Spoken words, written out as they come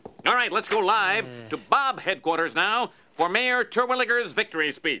All right, let's go live to Bob headquarters now for Mayor Terwilliger's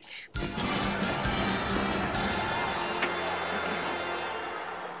victory speech.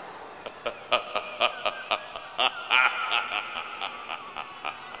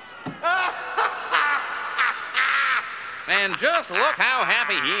 And just look how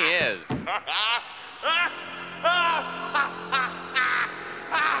happy he is.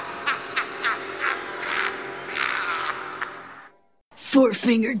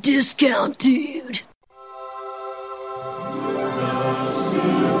 Four-finger discount, dude.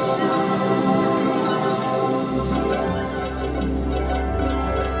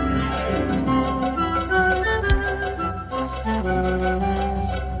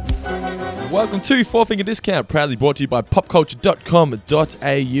 Welcome to Four Finger Discount, proudly brought to you by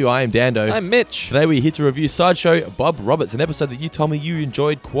popculture.com.au. I am Dando. I'm Mitch. Today we're here to review Sideshow Bob Roberts, an episode that you told me you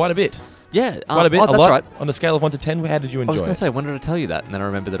enjoyed quite a bit. Yeah. Quite a bit, oh, a that's lot. right. On a scale of 1 to 10, how did you enjoy I was going it? to say, when did I tell you that? And then I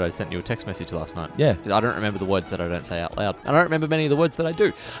remember that I sent you a text message last night. Yeah. I don't remember the words that I don't say out loud. I don't remember many of the words that I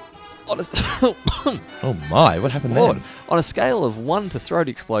do. Oh my, what happened Lord, then? on a scale of 1 to throat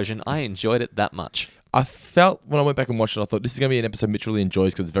explosion, I enjoyed it that much. I felt, when I went back and watched it, I thought this is going to be an episode Mitch really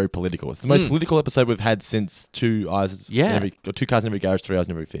enjoys because it's very political. It's the most political episode we've had since Two Cars in Every Garage, 3 Hours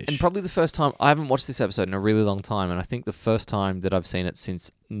in Every Fish. And probably the first time, I haven't watched this episode in a really long time, and I think the first time that I've seen it since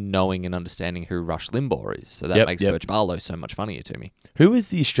knowing and understanding who Rush Limbaugh is. So that makes Birch Barlow so much funnier to me. Who is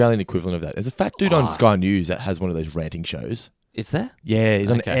the Australian equivalent of that? There's a fat dude on Sky News that has one of those ranting shows. Is there? Yeah, he's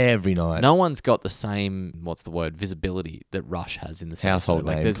on Okay. every night. No one's got the same, visibility that Rush has in the States. Household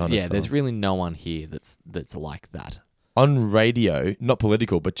Like, name there's, kind of yeah, there's stuff. really no one here that's like that. On radio, not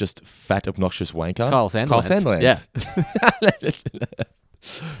political, but just fat, obnoxious wanker. Kyle Sandilands. Yeah.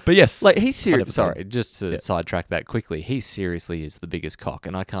 But yes. Like, he's Fun serious. episode. Sorry, just to sidetrack that quickly. He seriously is the biggest cock,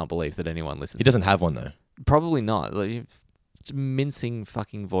 and I can't believe that anyone listens. He doesn't have one, though. Probably not. Like, it's a mincing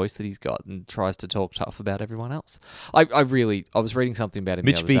fucking voice that he's got and tries to talk tough about everyone else. I was reading something about him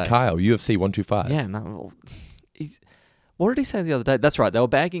Mitch the other v. day. Kyle, UFC 125. Yeah, no. What did he say the other day? That's right. They were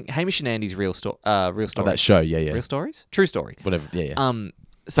bagging Hamish and Andy's real story. Oh, that show, yeah. Real stories? True story. Whatever, yeah.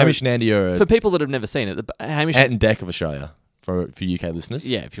 So Hamish and Andy are for people that have never seen it, Hamish Ant and Deck of Australia for UK listeners.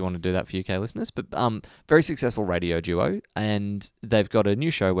 Yeah, if you want to do that for UK listeners. But very successful radio duo, and they've got a new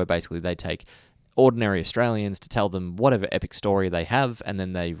show where basically they take ordinary Australians to tell them whatever epic story they have, and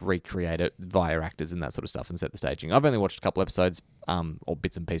then they recreate it via actors and that sort of stuff and set the staging. I've only watched a couple episodes, or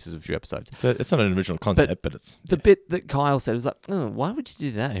bits and pieces of a few episodes. So it's not an original concept, but it's... The bit that Kyle said was like, oh, why would you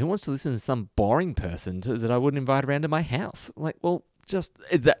do that? Who wants to listen to some boring person that I wouldn't invite around to my house? Like, well, just...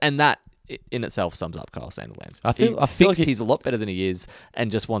 And that in itself sums up Kyle Sandilands. I He feel thinks like he's a lot better than he is and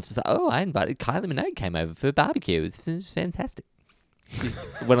just wants to say, oh, I invited Kylie Minogue came over for a barbecue. It was fantastic. He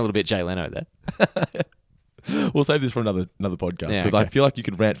went a little bit Jay Leno there. We'll save this for another podcast because I feel like you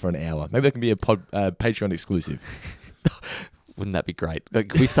could rant for an hour. Maybe that can be a Patreon exclusive. Wouldn't that be great? Like,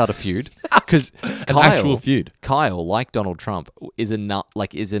 can we start a feud? Because Actual feud. Kyle, like Donald Trump, is enough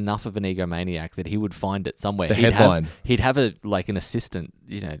of an egomaniac that he would find it somewhere. The headline. He'd have an assistant,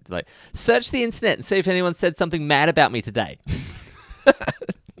 like search the internet and see if anyone said something mad about me today.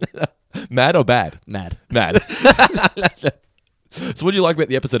 Mad or bad? Mad. So what do you like about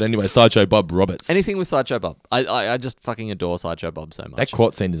the episode anyway? Sideshow Bob Roberts. Anything with Sideshow Bob. I just fucking adore Sideshow Bob so much. That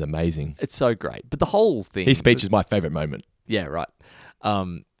court scene is amazing. It's so great. But the whole thing... His speech is my favourite moment. Yeah, right.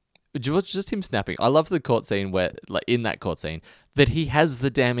 Just him snapping. I love the court scene where, like, in that court scene, that he has the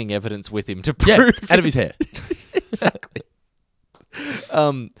damning evidence with him to prove out of his hair. Exactly.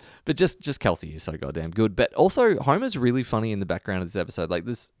 But just Kelsey is so goddamn good. But also Homer's really funny in the background of this episode. Like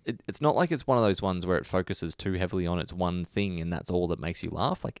this, it's not like it's one of those ones where it focuses too heavily on its one thing and that's all that makes you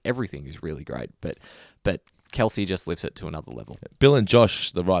laugh. Like everything is really great. But Kelsey just lifts it to another level. Bill and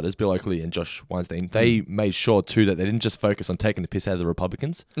Josh, the writers, Bill Oakley and Josh Weinstein, they made sure too that they didn't just focus on taking the piss out of the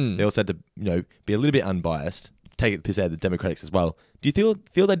Republicans. They also had to, be a little bit unbiased, take the piss out of the Democrats as well. Do you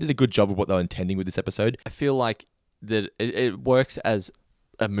feel they did a good job of what they were intending with this episode? I feel like that it works as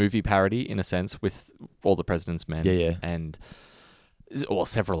a movie parody in a sense with All the President's Men. Yeah. And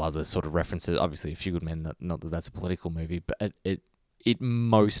several other sort of references. Obviously, A Few Good Men, not that that's a political movie, but it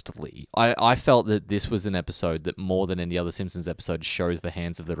mostly... I felt that this was an episode that more than any other Simpsons episode shows the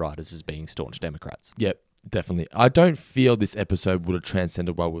hands of the writers as being staunch Democrats. Yep, definitely. I don't feel this episode would have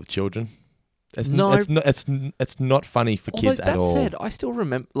transcended well with children. It's not funny for kids at all. That said, I still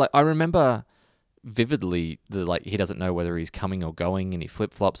remember... I remember vividly he doesn't know whether he's coming or going and he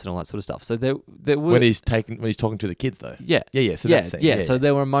flip-flops and all that sort of stuff. So there were... When he's talking to the kids though. Yeah. So that's So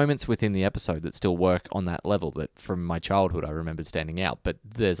there were moments within the episode that still work on that level that from my childhood I remembered standing out, but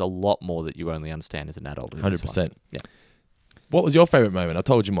there's a lot more that you only understand as an adult. 100%. Yeah. What was your favourite moment? I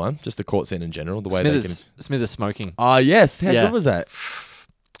told you mine. Just the court scene in general. The way Smithers smoking. Ah, yes. How Yeah. good was that?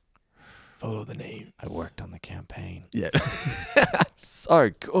 Follow the name. I worked on the campaign. Yeah. So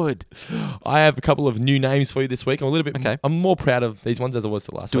good. I have a couple of new names for you this week. I'm a little bit. Okay. I'm more proud of these ones as I was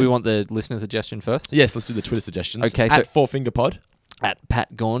the last Do week. we want the listener suggestion first? Yes, let's do the Twitter suggestions. Okay, At so- Four Finger Pod. At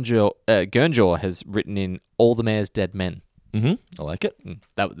Pat Gurnjaw has written in All the Mayor's Dead Men. I like it.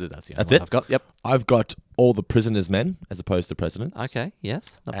 That's the only That's one it? I've got. Yep. I've got all the prisoners' men as opposed to presidents. Okay.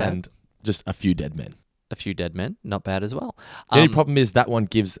 Yes. Not bad. And just a few dead men. A few dead men. Not bad as well. The only problem is that one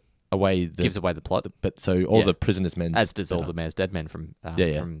gives away the gives away the plot. But so all Yeah. the prisoners' men. As does All the Mayor's Dead Men from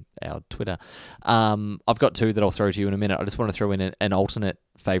Yeah. from our Twitter. I've got two that I'll throw to you in a minute. I just want to throw in an alternate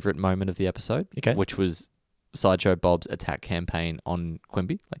favourite moment of the episode, Okay. which was Sideshow Bob's attack campaign on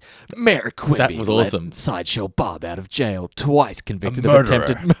Quimby. Like, Mayor Quimby That was let awesome. Sideshow Bob out of jail, twice convicted of murderer.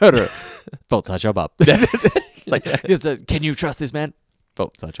 attempted murder. Vote Sideshow Bob. Like, can you trust this man?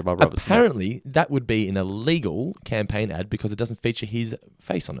 Vote Sideshow Bob Roberts. Apparently, that would be an illegal campaign ad because it doesn't feature his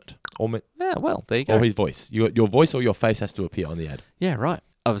face on it Yeah, well, there you go. or his voice. Your voice or your face has to appear on the ad. Yeah, right.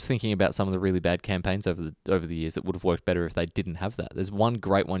 I was thinking about some of the really bad campaigns over the years that would have worked better if they didn't have that. There's one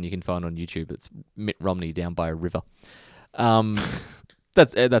great one you can find on YouTube. It's Mitt Romney down by a river.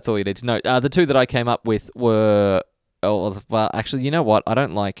 That's all you need to know. The two that I came up with were actually, you know what? I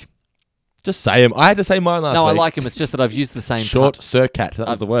don't like. Just say him. I had to say mine last No, I week. like him. It's just that I've used the same Short pun. Sir Cat. That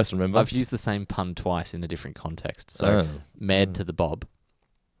was the worst, remember? I've used the same pun twice in a different context. So, Mad to the Bob.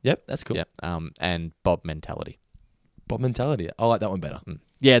 Yep, that's cool. Yep. And Bob mentality. Bob mentality. I like that one better.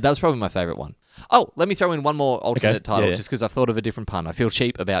 Yeah, that was probably my favourite one. Oh, let me throw in one more alternate Okay, title yeah. just because I've thought of a different pun. I feel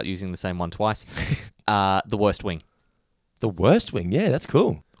cheap about using the same one twice. The Worst Wing. The Worst Wing. Yeah, that's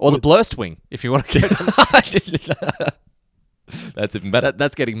cool. Or the Blurst Wing, if you want to go. That's even better.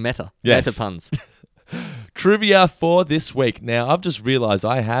 That's getting meta. Yes. Meta puns. Trivia for this week. Now, I've just realised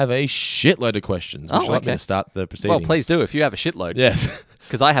I have a shitload of questions. Would you like me okay. to start the proceedings? Well, please do if you have a shitload. Yes.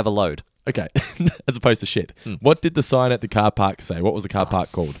 Because I have a load. Okay. As opposed to shit. What did the sign at the car park say? What was the car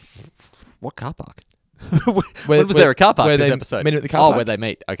park called? What car park? Where- when was there a car park where this they episode? meet at the car oh, park? where they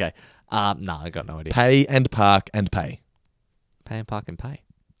meet. Okay. No, I got no idea. Pay and park and pay. Pay and park and pay.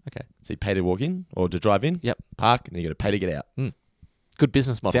 Okay. So you pay to walk in or to drive in. Yep. Park, and you got to pay to get out. Good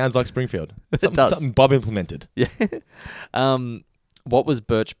business model. Sounds like Springfield. does. Something Bob implemented. Yeah. What was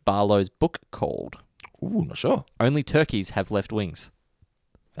Birch Barlow's book called? Ooh, not sure. Only turkeys have left wings.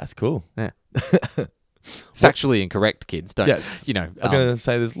 That's cool. Yeah. Factually incorrect, kids. Don't, Yes. you know, I was going to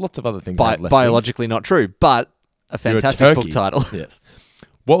say there's lots of other things. that have left biologically not true, but a wings. You're a fantastic book turkey. title. Yes.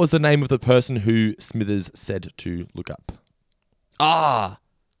 What was the name of the person who Smithers said to look up?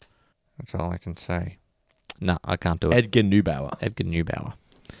 That's all I can say. No, I can't do it. Edgar Neubauer. Edgar Neubauer.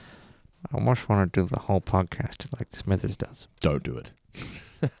 I almost want to do the whole podcast like Smithers does. Don't do it.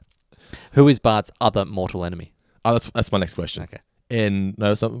 Who is Bart's other mortal enemy? Oh, that's my next question. Okay. And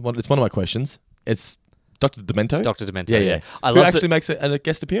no, it's not. It's one of my questions. It's Dr. Demento. Dr. Demento. Yeah. I Who love actually that. makes a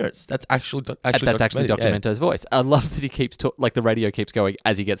guest appearance. That's actually That's actually Dr. Yeah. Demento's voice. I love that he keeps like the radio keeps going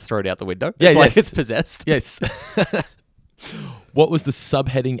as he gets thrown out the window. Yeah, It's like yes. it's possessed. Yes. What was the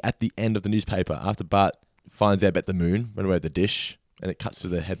subheading at the end of the newspaper after Bart finds out about the moon, ran away with the dish, and it cuts to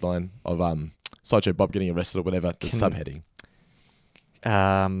the headline of Sideshow Bob getting arrested or whatever, the subheading.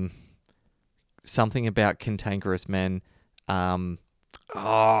 Something about cantankerous men.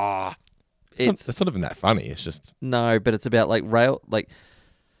 It's not even that funny. It's just No, but it's about like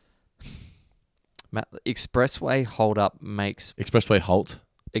expressway hold up makes expressway halt.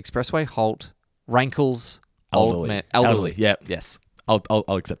 expressway halt rankles Elderly. old man Elderly, yeah. yes I'll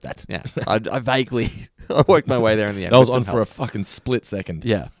accept that. yeah I vaguely I worked my way there in the end. That was with on some for a help. fucking split second.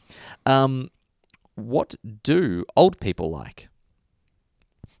 Yeah. What do old people like?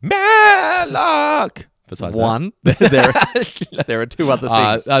 Matlock. Besides One, there are two other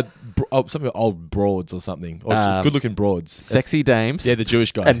things. something about old broads or something, or just Um, good-looking broads. Sexy dames. Yeah, the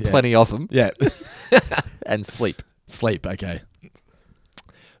Jewish guy, and yeah. plenty of them. Yeah, And sleep. sleep. Okay.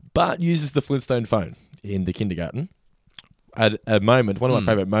 Bart uses the Flintstone phone in the kindergarten at a moment. One of my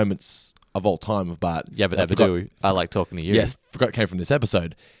favorite moments of all time of Bart. Yeah, but I never forgot- do. I like talking to you. Yes, forgot it came from this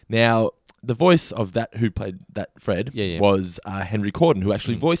episode. Now, the voice of that who played that Fred Yeah. was Henry Corden, who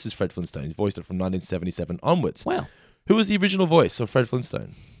actually voices Fred Flintstone. He voiced it from 1977 onwards. Wow. Who was the original voice of Fred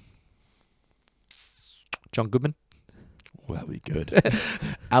Flintstone? John Goodman. Well, that would be good.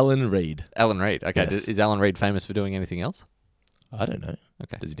 Alan Reed. Alan Reed. Okay. Yes. Is Alan Reed famous for doing anything else? I don't know.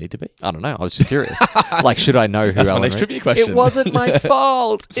 Okay. Does he need to be? I don't know. I was just curious. Like, should I know who That's my Alan next Reed? trivia question. It wasn't my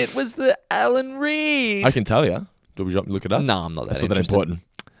fault. It was the Alan Reed. I can tell you. Do we want me to look it up? No, I'm not that That's not that interested. important.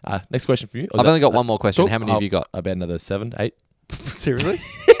 Next question for you. I've only got one more question. How many have you got? About another 7, 8. Seriously?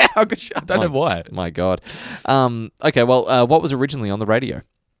 Yeah, I don't know why. My God. Okay, well, what was originally on the radio?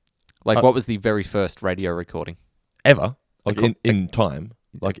 Like, what was the very first radio recording? Ever? Like in time?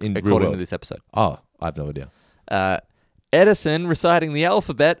 Like in real according world? to this episode? Oh, I have no idea. Edison reciting the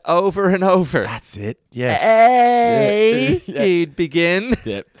alphabet over and over. That's it. Yes. A, Yeah. he'd begin.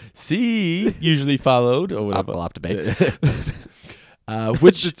 Yep. C usually followed or whatever. We'll have to be.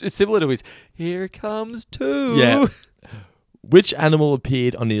 Which It's similar to his "Here Comes Two." Yeah. Which animal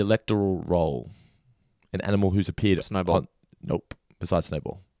appeared on the electoral roll? An animal who's appeared Snowball. Nope. Besides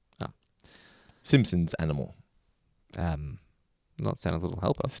Snowball. Oh. Simpsons animal. Not Santa's little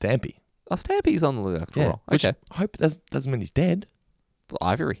helper. Stampy. Oh, Stampy's on the electoral roll. Which Okay. I hope that doesn't mean he's dead.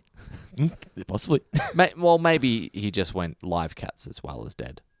 Ivory. Possibly. Well, maybe he just went live cats as well as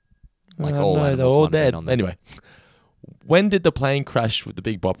dead. Like Oh, all no, animals they're all might have been dead. on there. Anyway. When did the plane crash with the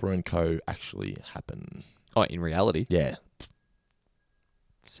Big Bopper and Co. actually happen? Oh, in reality, Yeah.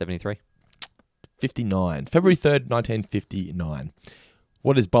 73. 59. February 3rd, 1959.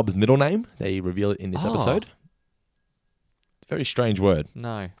 What is Bob's middle name? They reveal it in this Oh. episode. It's a very strange word.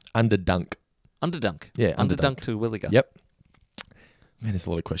 No. Underdunk. Underdunk. Yeah, Underdunk Underdunk. to Williger. Yep. Man, there's a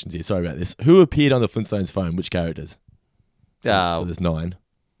lot of questions here. Sorry about this. Who appeared on the Flintstones phone? Which characters? So there's 9.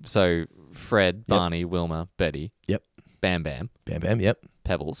 So Fred, Barney, Wilma, Betty. Yep. Bam Bam. Bam Bam, yep.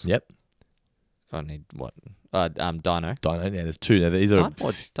 Pebbles. Yep. I need what? Dino. Dino, yeah, there's 2. Now, these are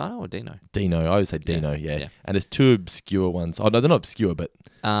Dino or Dino? Dino. I always say Dino, yeah. yeah. And there's 2 obscure ones. Oh, no, they're not obscure, but...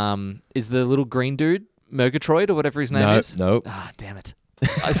 Is the little green dude Murgatroyd or whatever his name is? No. Ah, damn it.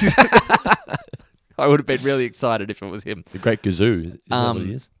 I would have been really excited if it was him. The Great Gazoo. Is that what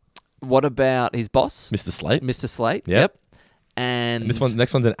he is? What about his boss? Mr. Slate. Mr. Slate. Yep. And And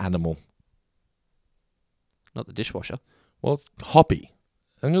next one's an animal. not the dishwasher. Well, it's Hoppy.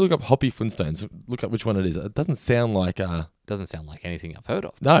 I'm going to look up Hoppy Flintstones. Look up which one it is. It doesn't sound like... Doesn't sound like anything I've heard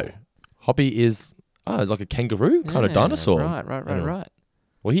of. No. Hoppy is... it's like a kangaroo kind of Yeah, dinosaur. Right.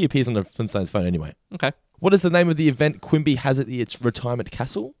 Well, he appears on the Flintstones phone anyway. Okay. What is the name of the event Quimby has at its retirement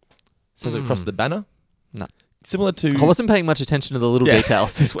castle? Says it across the banner. No. Similar to... I wasn't paying much attention to the little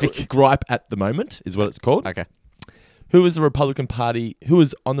details this week. Gripe at the moment is what it's called. Okay. Who was on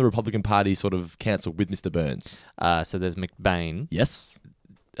the Republican Party sort of council with Mr. Burns? So there's McBain. Yes.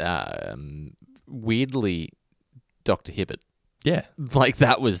 Weirdly, Dr. Hibbert. Yeah. Like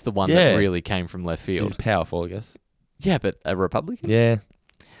that was the one Yeah. that really came from left He's field. powerful, I guess. Yeah, but a Republican? Yeah.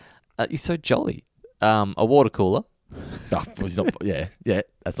 He's so jolly. A water cooler. Oh, well, he's not... Yeah. Yeah.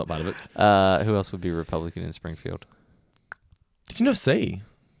 That's not part of it. Who else would be Republican in Springfield? Did you not see?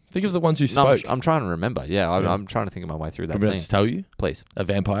 Think of the ones who No, spoke. I'm trying to remember. Yeah, Yeah. I'm trying to think of my way through that Can I scene. just tell you? Please. A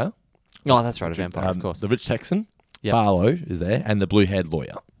vampire. Oh, that's right, a vampire, of course. The rich Texan. Yep. Barlow is there. And the blue-haired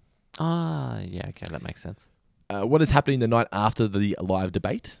lawyer. Yeah, okay, that makes sense. What is happening the night after the live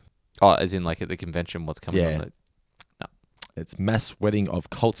debate? Oh, as in like at the convention, what's coming Yeah. on it? It's mass wedding of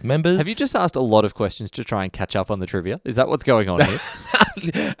cult members. Have you just asked a lot of questions to try and catch up on the trivia? Is that what's going on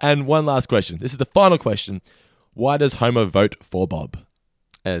here? And one last question. This is the final question. Why does Homer vote for Bob?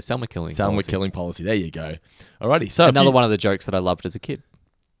 Selma killing. Selma policy. killing policy. There you go. Alrighty. So Another one of the jokes that I loved as a kid.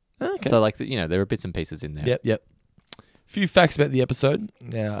 Okay. So like, there are bits and pieces in there. Yep. Few facts about the episode.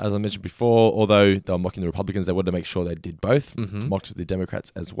 Now, as I mentioned before, although they were mocking the Republicans, they wanted to make sure they did both. Mocked the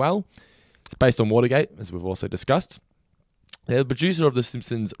Democrats as well. It's based on Watergate, as we've also discussed. Now, the producer of The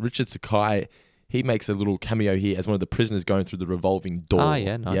Simpsons, Richard Sakai, he makes a little cameo here as one of the prisoners going through the revolving door. Ah,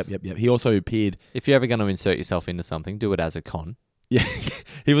 yeah, nice. Yep. He also appeared... If you're ever going to insert yourself into something, do it as a con. Yeah,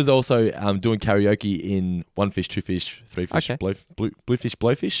 he was also doing karaoke in One Fish, Two Fish, Three Fish, Okay. Blue Fish,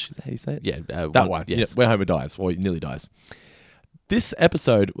 Blowfish. Is that how you say it? Yeah, That one. Yes. Yeah, where Homer dies, or he nearly dies. This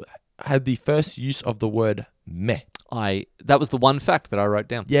episode had the first use of the word meh. That was the one fact that I wrote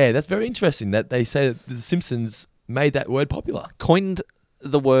down. Yeah, that's very interesting that they say that The Simpsons made that word popular. Coined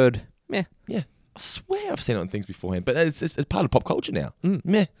the word meh. Yeah. I swear I've seen it on things beforehand, but it's part of pop culture now.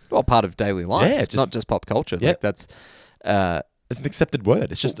 Meh. Well, part of daily life. Yeah, not just pop culture. Yeah. Like that's... It's an accepted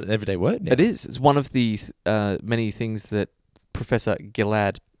word. It's just an everyday word now. It is. It's one of the many things that Professor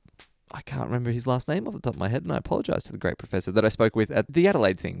Gilad, I can't remember his last name off the top of my head, and I apologise to the great professor that I spoke with at the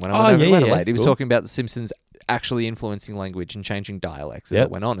Adelaide thing when I went over to Adelaide. He was talking about The Simpsons actually influencing language and changing dialects as it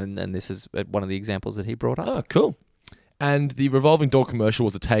went on, and this is one of the examples that he brought up. Oh, cool. And the revolving door commercial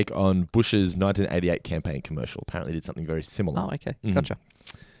was a take on Bush's 1988 campaign commercial. Apparently did something very similar. Oh, okay. Gotcha.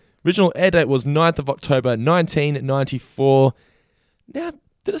 Original air date was 9th of October 1994. Now,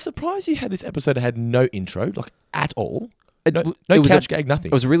 did it surprise you how this episode had no intro, like at all? No it was couch gag, nothing.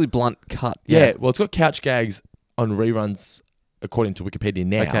 It was a really blunt cut. yeah, well, it's got couch gags on reruns according to Wikipedia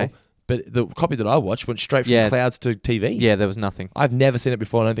now. Okay. But the copy that I watched went straight from Yeah. clouds to TV. Yeah, there was nothing. I've never seen it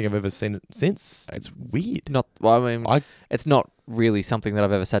before. I don't think I've ever seen it since. It's weird. Not. Well, I mean, I- it's not really something that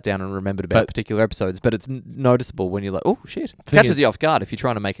I've ever sat down and remembered about But- particular episodes. But it's noticeable when you're like, oh shit, Thing catches is- you off guard if you're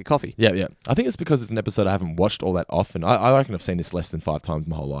trying to make a coffee. Yeah. I think it's because it's an episode I haven't watched all that often. I reckon I've seen this less than 5 times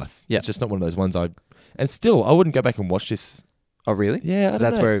my whole life. Yeah. It's just not one of those ones and still, I wouldn't go back and watch this. Oh really? Yeah, I So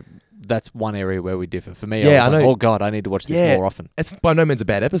don't know. that's one area where we differ. For me, Yeah, I was I like, know. oh god, I need to watch this Yeah. more often. It's by no means a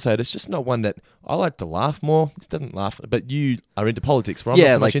bad episode. It's just not one that I like to laugh more. This doesn't laugh. But you are into politics, where I'm not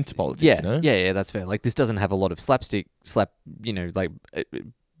so much into politics, yeah, you know? yeah, that's fair. Like this doesn't have a lot of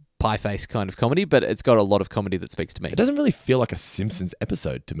pie face kind of comedy, but it's got a lot of comedy that speaks to me. It doesn't really feel like a Simpsons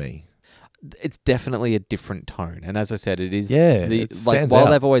episode to me. It's definitely a different tone, and as I said, it is. Yeah, it stands while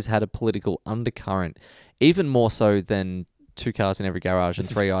out. they've always had a political undercurrent, even more so than Two Cars in Every Garage and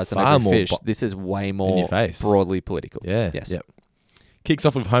This is Three Eyes on far Every more Fish. This is way more your face. broadly political. Yeah. Yes. Yep. Kicks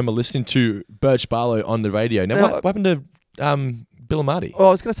off with Homer listening to Birch Barlow on the radio. Now, Now, what happened to Bill and Marty? Well,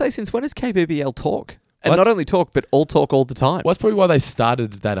 I was going to say, since when does KBBL talk? And Well, not that's- only talk, but all talk all the time. Well, that's probably why they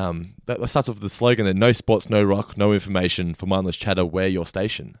started that. That starts off with the slogan that no sports, no rock, no information. For mindless chatter, we're your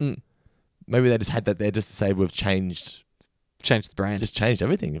station. Mm. Maybe they just had that there just to say we've changed Change the brand. just changed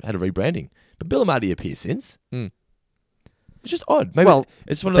everything. Had a rebranding. But Bill and Marty appear since. Mm. It's just odd. Maybe Well,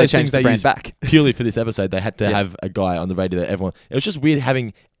 it's one of they those things changed the they brand used back. purely for this episode. They had to Yeah. have a guy on the radio that everyone. It was just weird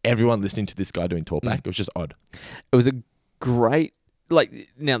having everyone listening to this guy doing talkback. It was just odd. It was a great,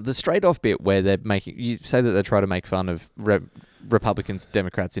 now the straight off bit where they're making, you say that they try to make fun of Republicans,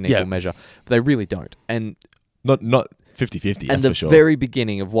 Democrats in equal Yeah. measure, but they really don't. And Not 50-50. and That's the for sure. very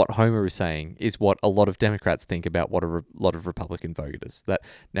beginning of what Homer is saying is what a lot of Democrats think about what a lot of Republican voters. That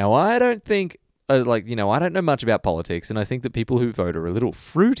now I don't think, I don't know much about politics, and I think that people who vote are a little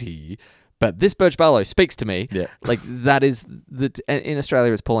fruity. But this Birch Barlow speaks to me. Yeah. Like, that is in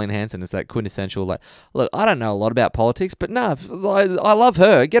Australia, it's Pauline Hanson. It's that quintessential, like, look, I don't know a lot about politics, but no, I love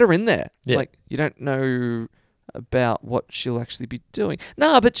her. Get her in there. Yeah. Like, you don't know about what she'll actually be doing.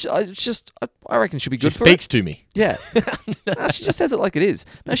 No, but I reckon she'll be She good for speaks it. to me. Yeah. No, she just says it like it is.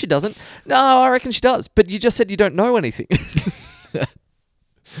 No, she doesn't. No, I reckon she does. But you just said you don't know anything.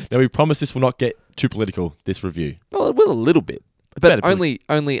 Now we promise this will not get too political. This review. Well, it will a little bit. better But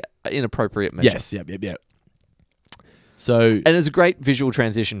only inappropriate measure. Yes. Yep. So And it's a great visual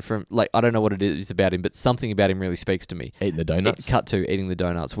transition from, like, I don't know what it is about him, but something about him really speaks to me. eating the donuts. Cut to eating the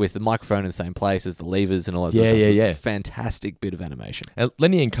donuts with the microphone in the same place as the levers and all that sort of Yeah, stuff. yeah, It's a yeah. fantastic bit of animation. And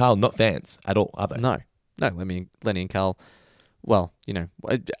Lenny and Carl not fans at all, are they? No, Lenny and Carl. Well,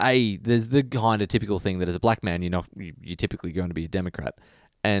 there's the kind of typical thing that as a black man, you're typically going to be a Democrat,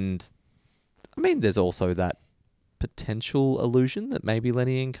 and I mean, there's also that potential illusion that maybe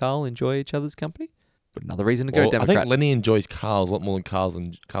Lenny and Carl enjoy each other's company. But another reason to go Well, I Democrat. think Lenny enjoys Carl's a lot more than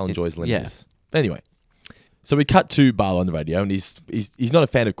Carl enjoys Lenny's. yeah. Anyway, so we cut to Barlow on the radio, and he's not a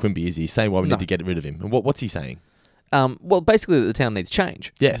fan of Quimby, is he? He's saying why we No. need to get rid of him. And what's he saying? Well, basically, that the town needs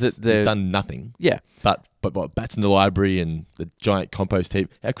change. Yes, That he's done nothing. Yeah. But what? Bats in the library and the giant compost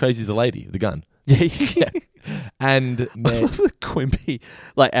heap. How crazy is the lady? The gun. Yeah. And I Mayor, love that Quimby,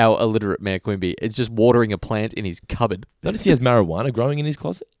 like our illiterate Mayor Quimby, is just watering a plant in his cupboard. notice he has marijuana growing in his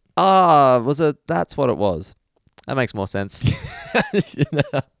closet. That's what it was. That makes more sense.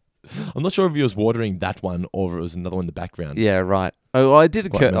 I'm not sure if he was watering that one or if it was another one in the background. Yeah, right. Oh, I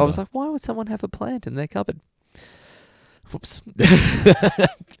did Quite occur. I was remember. like, why would someone have a plant in their cupboard? Whoops.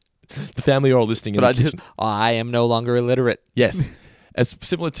 The family are all listening in But the kitchen. I am no longer illiterate. Yes. It's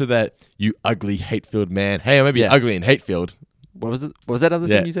similar to that, you ugly, hate-filled man. Hey, I may be Yeah. ugly and hate-filled. What was it? What was that other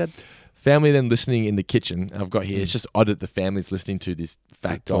Yeah. thing you said? Family then listening in the kitchen. I've got here. It's just odd that the family's listening to this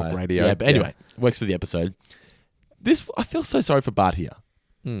fat talk guy. radio. Yeah, but anyway, works for the episode. I feel so sorry for Bart here.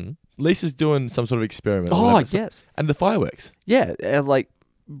 Hmm. Lisa's doing some sort of experiment. or Oh, whatever. yes. And the fireworks. Yeah, like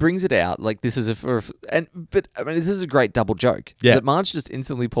brings it out like this is but I mean this is a great double joke. Yeah. That Marge just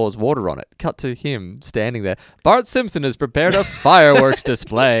instantly pours water on it. Cut to him standing there. Bart Simpson has prepared a fireworks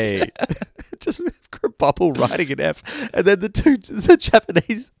display. Just bubble writing an F, and then the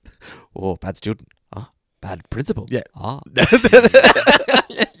Japanese. Oh, bad student. Ah, bad principal. Yeah. Ah,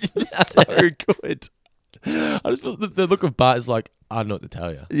 so good. I just feel the look of Bart is like, I don't know what to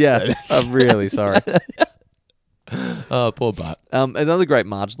tell you. Yeah, I'm really sorry. Oh, poor Bart. Another great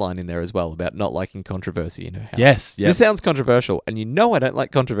Marge line in there as well about not liking controversy in her house. Yes, yep. This sounds controversial, and I don't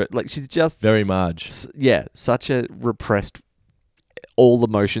like controversy. Like, she's just, Very Marge. such a repressed, all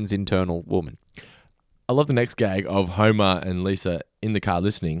emotions internal woman. I love the next gag of Homer and Lisa in the car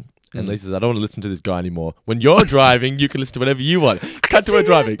listening. And Lisa says, I don't want to listen to this guy anymore. When you're driving, you can listen to whatever you want. Cut to her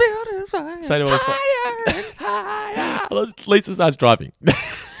driving. Say no more fire. Lisa starts driving.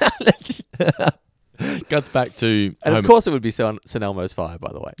 Cuts back to And home. of course, it would be St. Elmo's Fire,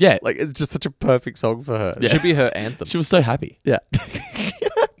 by the way. Yeah. Like, it's just such a perfect song for her. It Yeah. should be her anthem. She was so happy. Yeah.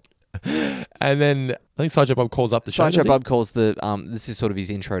 And then I think Sideshow Bob calls up the show. Sideshow does he? Bob calls the this is sort of his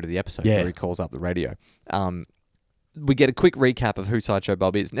intro to the episode Yeah. where he calls up the radio. We get a quick recap of who Sideshow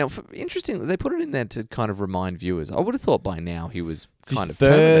Bob is. Now, interestingly, they put it in there to kind of remind viewers. I would have thought by now he was His kind of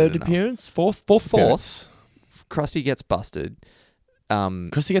third permanent enough. appearance, fourth appearance. Krusty gets busted.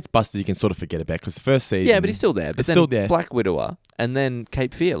 Krusty gets busted. You can sort of forget about because the first season. Yeah, but he's still there. But It's then still there. Black Widower and then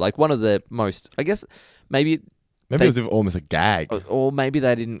Cape Fear, like one of the most. I guess maybe Maybe it was almost a gag. or maybe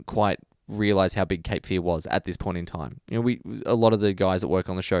they didn't quite realize how big Cape Fear was at this point in time. You know, a lot of the guys that work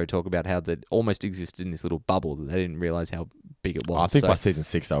on the show talk about how they almost existed in this little bubble that they didn't realize how big it was. I think So by season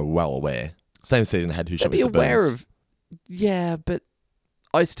 6 they were well aware. Same season had Who Shot they'd be Mr. aware Burns. of, yeah, but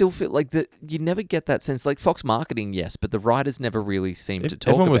I still feel like that you never get that sense. Like Fox marketing, yes, but the writers never really seem to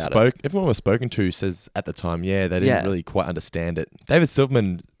talk everyone about it. Everyone was spoken to says at the time, yeah, they didn't Yeah. really quite understand it. David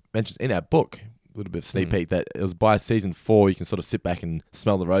Silverman mentions in our book, a little bit of sneak peek, that it was by season 4 you can sort of sit back and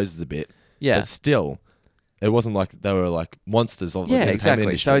smell the roses a bit. Yeah. But still, it wasn't like they were like monsters of the Yeah,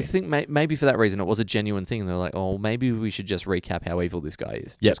 entertainment exactly. So I industry. think maybe for that reason it was a genuine thing. They're like, oh, maybe we should just recap how evil this guy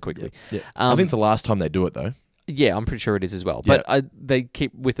is Yep, just quickly. Yeah. I think it's the last time they do it though. Yeah, I'm pretty sure it is as well. But they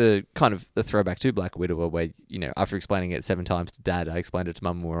keep with a kind of a throwback to Black Widower where, you know, after explaining it 7 times to Dad, I explained it to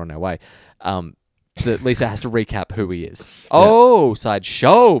Mum when we were on our way, that Lisa has to recap who he is. Oh,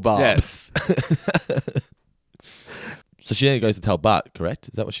 Sideshow Bob. Yes. So she then goes to tell Bart, correct?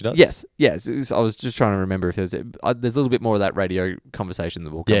 Is that what she does? Yes. I was just trying to remember if there's a little bit more of that radio conversation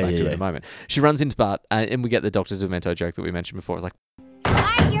that we'll come back to in a moment. She runs into Bart and we get the Dr. Demento joke that we mentioned before. It's like,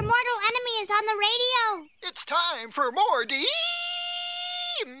 Bart, your mortal enemy is on the radio. It's time for more Dementia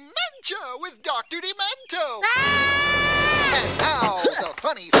with Dr. Demento. And now, the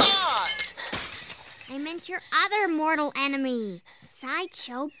funny five. I meant your other mortal enemy,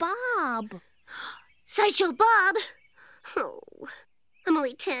 Sideshow Bob. Sideshow Bob? Oh, I'm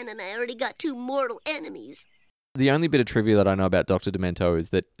only 10 and I already got 2 mortal enemies. the only bit of trivia that I know about Dr. Demento is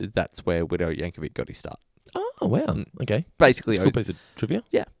that that's where Widow Yankovic got his start. Oh, wow. Okay. Basically, That's a cool piece of trivia.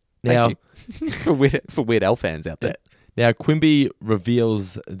 yeah. Now, Thank you. for Weird Al fans out there. Now, Quimby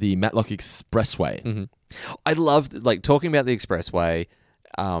reveals the Matlock Expressway. Mm-hmm. I love like talking about the expressway.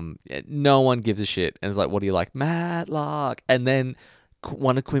 No one gives a shit, and it's like, what do you like, Matlock? And then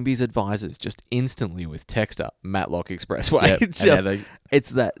one of Quimby's advisors just instantly with texter Matlock Expressway. Yep. It's And now just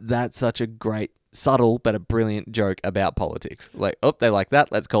it's that's such a great, subtle but a brilliant joke about politics. Like, oh, they like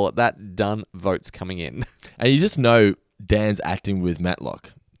that. Let's call it that. Done. Votes coming in. And you just know Dan's acting with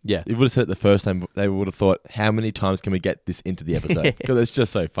Matlock. Yeah. If you would have said it the first time, they would have thought, how many times can we get this into the episode? Because it's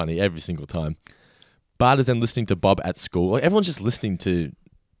just so funny every single time. Bart is then listening to Bob at school. Like, everyone's just listening to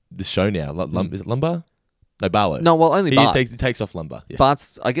the show now. Is it Lumber? No, Barlow. No, well, only Bart. He takes off Lumber. Yeah.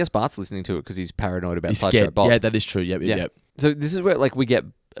 I guess Bart's listening to it because he's paranoid about He's Sideshow scared. Bob. Yeah, that is true. Yep. So this is where like we get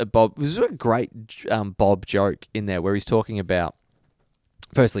Bob. This is a great Bob joke in there where he's talking about.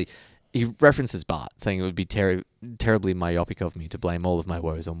 Firstly, he references Bart, saying it would be terribly myopic of me to blame all of my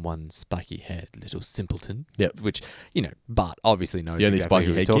woes on one spiky haired little simpleton. Yep. Which, you know, Bart obviously knows The only exactly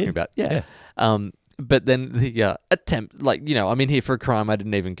who he's spiky-haired talking kid? about. Yeah. Yeah. But then the attempt, like, you know, I'm in here for a crime I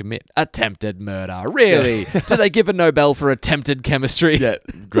didn't even commit. Attempted murder. Really? Do they give a Nobel for attempted chemistry? Yeah,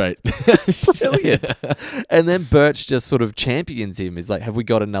 great. Brilliant. And then Birch just sort of champions him. He's like, have we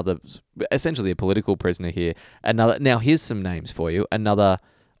got another, essentially a political prisoner here? Now here's some names for you. Another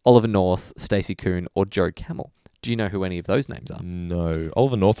Oliver North, Stacey Kuhn, or Joe Camel. Do you know who any of those names are? No.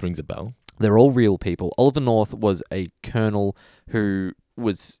 Oliver North rings a bell. They're all real people. Oliver North was a colonel who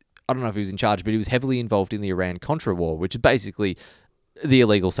was, I don't know if he was in charge, but he was heavily involved in the Iran-Contra war, which is basically the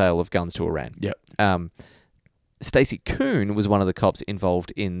illegal sale of guns to Iran. Yep. Stacey Kuhn was one of the cops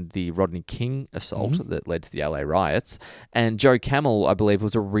involved in the Rodney King assault that led to the LA riots. And Joe Camel, I believe,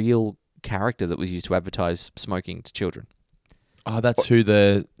 was a real character that was used to advertise smoking to children. Oh, that's who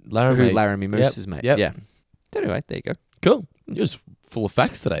the Laramie... Who Laramie Moose's mate. Yep. Yeah. So anyway, there you go. Cool. You're just full of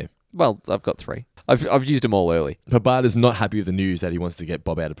facts today. Well, I've got 3. I've used them all early. But Bart is not happy with the news that he wants to get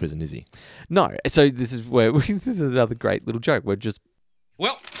Bob out of prison, is he? No. So this is where this is another great little joke. We're just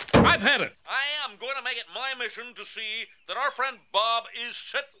Well, I've had it. I am going to make it my mission to see that our friend Bob is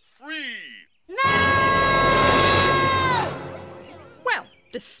set free. Well,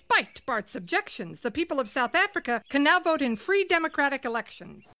 despite Bart's objections, the people of South Africa can now vote in free democratic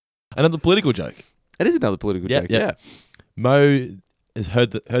elections. Another political joke. it is another political joke. Yeah. Mo has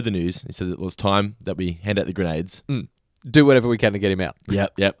heard the news. He said it was time that we hand out the grenades. Do whatever we can to get him out.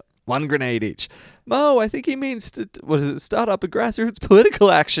 Yep. 1 grenade each. Mo, I think he means to start up a grassroots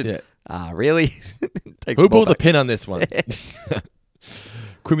political action. Yeah. Really? Who pulled the pin on this one?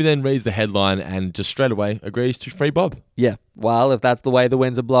 Quimby then reads the headline and just straight away agrees to free Bob. Yeah. Well, if that's the way the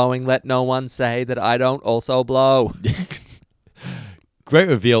winds are blowing, let no one say that I don't also blow. Great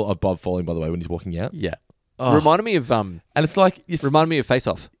reveal of Bob falling, by the way, when he's walking out. Yeah. Oh. Reminded me of And it's like... reminded me of Face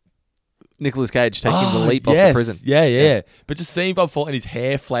Off. Nicolas Cage taking the leap off the prison. Yeah. But just seeing Bob fall and his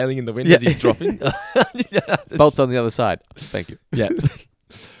hair flailing in the wind as he's dropping. Bolts on the other side. Thank you. Yeah.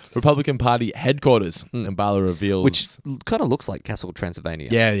 Republican Party headquarters. And Bala reveals... Which kind of looks like Castle Transylvania.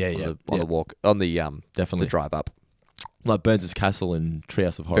 Yeah. On the walk, on the definitely the drive up. Like Burns' Castle and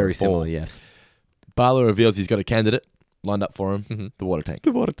Treehouse of Horror. Very 4. similar, yes. Bala reveals he's got a candidate lined up for him. The water tank.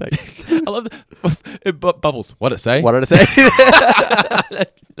 The water tank. I love it. Bubbles. What'd it say? What did I say?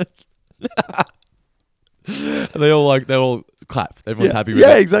 And they all clap. Everyone's happy with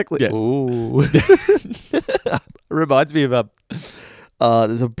yeah, it. exactly. Yeah. Ooh. Reminds me of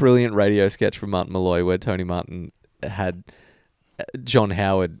there's a brilliant radio sketch from Martin Malloy where Tony Martin had John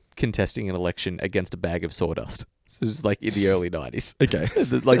Howard contesting an election against a bag of sawdust. This was like in the early 90s. Okay.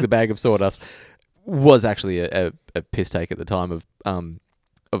 Like the bag of sawdust was actually a piss take at the time of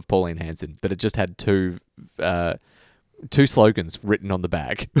Pauline Hanson, but it just had two slogans written on the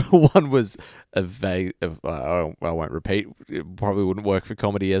bag. One was I won't repeat. It probably wouldn't work for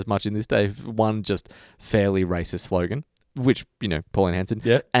comedy as much in this day. One just fairly racist slogan, which, Pauline Hanson.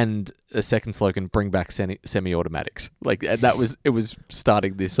 Yeah. And a second slogan, bring back semi-automatics. Like, and it was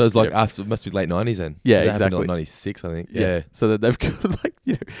starting this. So it's like after, it must be late 90s then. Yeah, That happened exactly. in like 96, I think. Yeah. So that they've got like,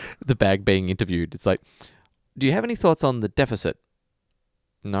 the bag being interviewed. It's like, do you have any thoughts on the deficit?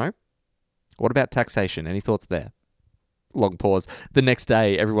 No? What about taxation? Any thoughts there? Long pause. The next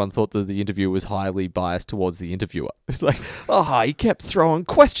day, everyone thought that the interview was highly biased towards the interviewer. It's like, he kept throwing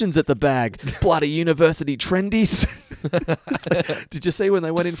questions at the bag. Bloody university trendies. Like, did you see when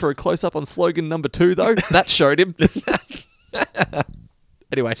they went in for a close-up on slogan number 2, though? That showed him.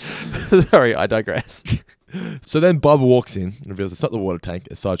 Anyway, sorry, I digress. So then Bob walks in and reveals it's not the water tank,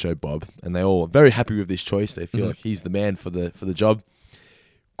 it's Sideshow Bob. And they're all very happy with this choice. They feel like he's the man for the job.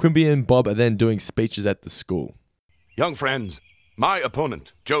 Quimby and Bob are then doing speeches at the school. Young friends, my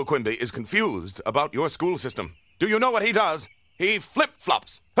opponent, Joe Quimby, is confused about your school system. Do you know what he does? He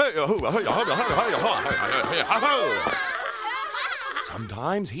flip-flops.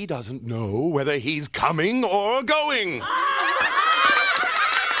 Sometimes he doesn't know whether he's coming or going.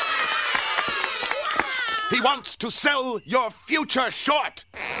 He wants to sell your future short.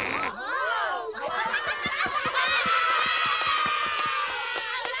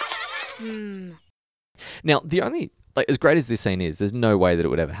 Now, the only, as great as this scene is, there's no way that it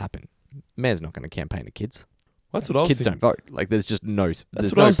would ever happen. Mayor's not going to campaign to kids. That's what I was Kids thinking. don't vote. There's just no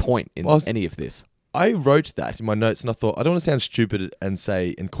point in any of this. I wrote that in my notes and I thought, I don't want to sound stupid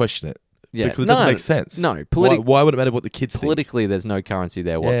and question it. Yeah. Because it doesn't make sense. No. Why would it matter what the kids think? Politically, there's no currency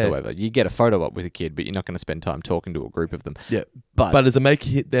there whatsoever. You get a photo op with a kid, but you're not going to spend time talking to a group of them. Yeah. But does it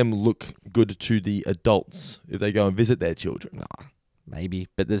make them look good to the adults if they go and visit their children? No. Maybe,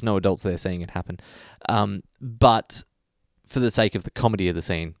 but there's no adults there seeing it happen. But for the sake of the comedy of the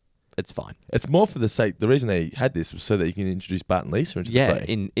scene, it's fine. It's more for the reason they had this was so that you can introduce Bart and Lisa into the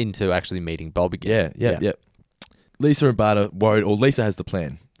fray. Into actually meeting Bob again. Yeah. Lisa and Bart are worried, or Lisa has the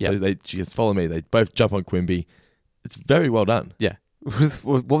plan. Yeah. So she goes, follow me. They both jump on Quimby. It's very well done. Yeah.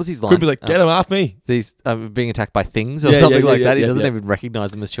 What was his line? Quimby's like, get him off me. These being attacked by things or something like that. He doesn't even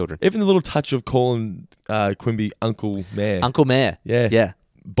recognize them as children. Even the little touch of calling Quimby Uncle Mayor. Uncle Mayor. Yeah. Yeah.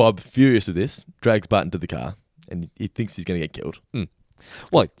 Bob, furious with this, drags Bart into the car and he thinks he's going to get killed.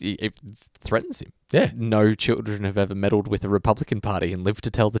 Well, it threatens him. Yeah. No children have ever meddled with the Republican Party and lived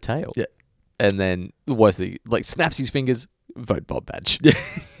to tell the tale. Yeah. And then the worst thing, snaps his fingers, vote Bob badge. Yeah.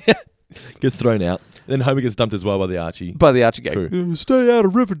 Gets thrown out. Then Homer gets dumped as well by the Archie. By the Archie gang. Stay out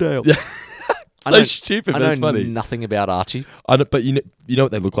of Riverdale. Yeah. Stupid, but it's funny. I know nothing about Archie. I know, but you know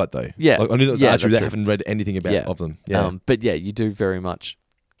what they look like, though. Yeah. I knew that was Archie, but I true. haven't read anything of them. Yeah. But yeah, you do very much.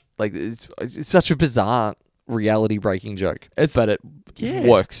 It's such a bizarre reality-breaking joke. But it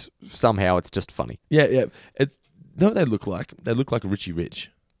works somehow. It's just funny. Yeah. You know what they look like? They look like Richie Rich.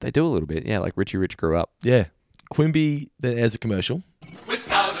 They do a little bit, like Richie Rich grew up. Yeah. Quimby, there's a commercial.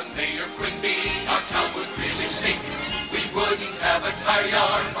 Without a Mayor Quimby, our town would really stink. We wouldn't have a tire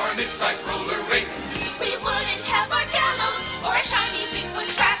yard or a mid-sized roller rink. We wouldn't have our gallows or a shiny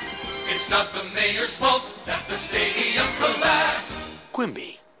Bigfoot trap. It's not the mayor's fault that the stadium collapsed.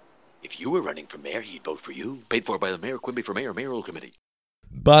 Quimby, if you were running for mayor, he'd vote for you. Paid for by the mayor, Quimby for mayor, mayoral committee.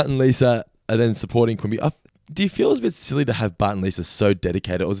 Bart and Lisa are then supporting Quimby. Do you feel it's a bit silly to have Bart and Lisa so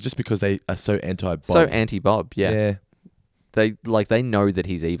dedicated, or was it just because they are so anti-Bob? So anti-Bob, yeah. Yeah. They know that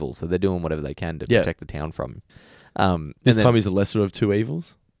he's evil, so they're doing whatever they can to protect the town from him. This time he's the lesser of two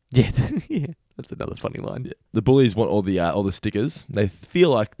evils. Yeah, yeah. That's another funny line. Yeah. The bullies want all the stickers. They feel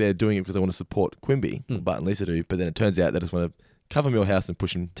like they're doing it because they want to support Quimby, Bart and Lisa do, but then it turns out they just want to cover Millhouse and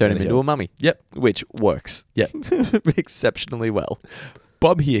push him. Turn him into a mummy. Yep. Which works. Yep. Exceptionally well.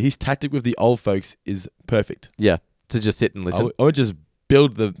 Bob here, his tactic with the old folks is perfect. Yeah. To just sit and listen. I would just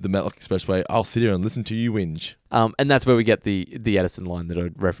build the Matlock Expressway. I'll sit here and listen to you whinge. And that's where we get the Edison line that I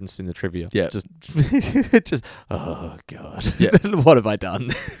referenced in the trivia. Yeah. Just oh God. Yeah. What have I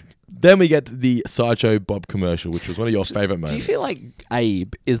done? Then we get the Sideshow Bob commercial, which was one of your favourite moments. Do you feel like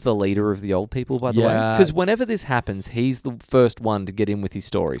Abe is the leader of the old people, by the way? Because whenever this happens, he's the first one to get in with his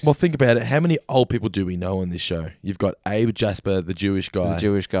stories. Well, think about it. How many old people do we know on this show? You've got Abe, Jasper, the Jewish guy.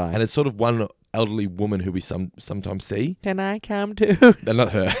 And it's sort of one elderly woman who we sometimes see. Can I come too? No,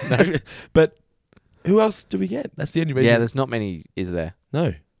 not her. No. But who else do we get? That's the only reason. Yeah, there's not many, is there?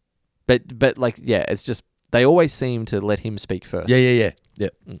 No. But like, yeah, it's just... They always seem to let him speak first. Yeah.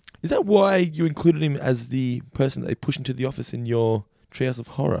 Is that why you included him as the person that they push into the office in your Treehouse of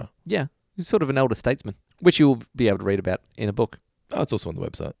Horror? Yeah. He's sort of an elder statesman, which you'll be able to read about in a book. Oh, it's also on the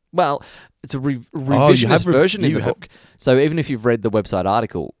website. Well, it's a revisionist version in the book. So even if you've read the website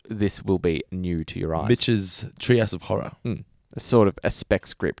article, this will be new to your eyes. Mitch's Treehouse of Horror. A sort of a spec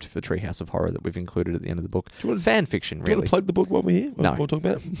script for Treehouse of Horror that we've included at the end of the book. Fan fiction, really. Do you want to plug the book while we're here? No. We'll talk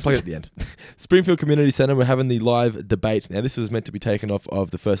about it? Plug it at the end. Springfield Community Centre, we're having the live debate. Now, this was meant to be taken off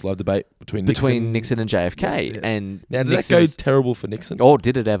of the first live debate between Nixon and JFK. Yes. And now, did that go terrible for Nixon? Oh,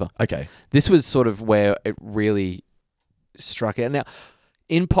 did it ever? Okay. This was sort of where it really struck out. Now,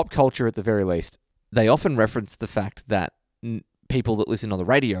 in pop culture at the very least, they often reference the fact that people that listened on the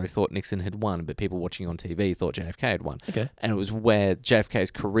radio thought Nixon had won, but people watching on TV thought JFK had won. Okay. And it was where JFK's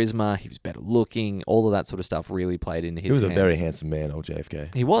charisma, he was better looking, all of that sort of stuff really played into his hands. He was a very handsome man, old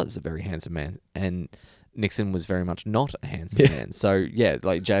JFK. He was a very handsome man. And Nixon was very much not a handsome man. So, yeah,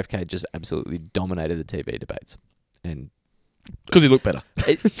 like JFK just absolutely dominated the TV debates. And because he looked better.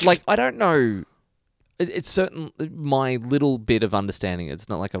 I don't know... It's certain my little bit of understanding. It's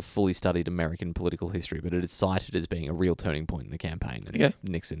not like I've fully studied American political history, but it is cited as being a real turning point in the campaign. And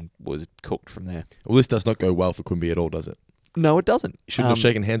Nixon was cooked from there. Well, this does not go well for Quimby at all, does it? No, it doesn't. You shouldn't have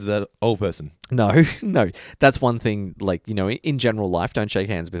shaken hands with that old person. No. That's one thing, like, you know, in general life, don't shake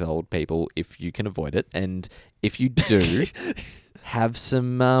hands with old people if you can avoid it. And if you do, have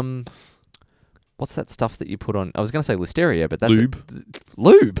some, what's that stuff that you put on? I was going to say Listeria, but that's...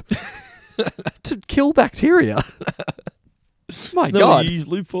 Lube? To kill bacteria. My God. What you use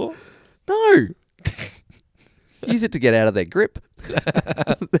lube for? No. Use it to get out of their grip.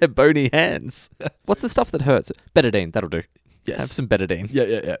 Their bony hands. What's the stuff that hurts? Betadine. That'll do. Yes. Have some betadine.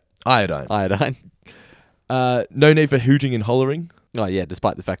 Yeah. Iodine. No need for hooting and hollering. Oh, yeah,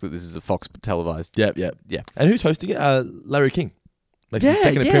 despite the fact that this is a Fox televised. Yeah. And who's hosting it? Larry King. Makes his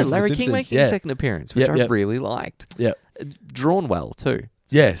second appearance Larry King making a second appearance, which I really liked. Yeah. Drawn well, too.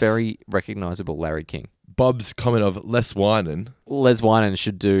 Yes. Very recognisable Larry King. Bob's comment of less whining. Les Whining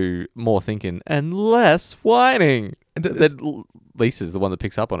should do more thinking and less whining. And then Lisa's the one that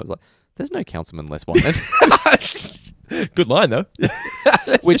picks up on it. It's like, there's no councilman Les Whining. Good line, though.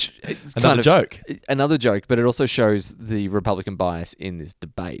 Which Another joke, but it also shows the Republican bias in this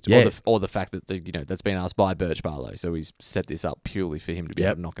debate, or the fact that that's been asked by Birch Barlow. So he's set this up purely for him to be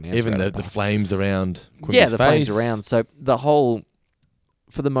able to knock an answer. Even out the flames around. The flames around. So the whole,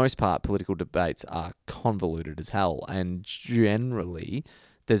 for the most part, political debates are convoluted as hell, and generally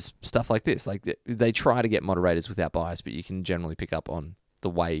there's stuff like this. Like they try to get moderators without bias, but you can generally pick up on the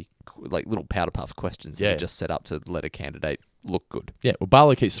way, like little powder puff questions that are just set up to let a candidate look good. Yeah, well,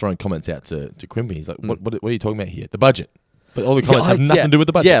 Barlow keeps throwing comments out to Quimby. He's like, what are you talking about here? The budget. But all the comments have nothing to do with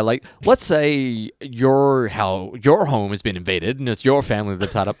the budget. Yeah, like, let's say your home has been invaded and it's your family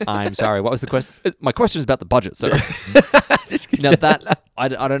that's tied up. I'm sorry, what was the question? My question is about the budget, sir. Now that, I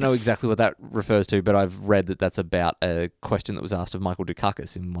don't know exactly what that refers to, but I've read that that's about a question that was asked of Michael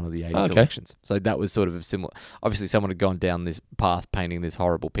Dukakis in one of the 80s elections. So that was sort of a similar... Obviously, someone had gone down this path painting this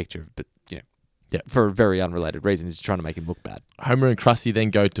horrible picture, but, for very unrelated reasons, he's trying to make him look bad. Homer and Krusty then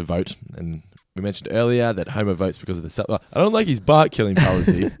go to vote, and we mentioned earlier that Homer votes because of the... I don't like his Bart killing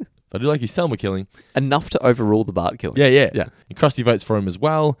policy, but I do like his Selma killing. Enough to overrule the Bart killing. Yeah. And Krusty votes for him as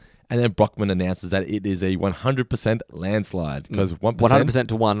well, and then Brockman announces that it is a 100% landslide, because 100%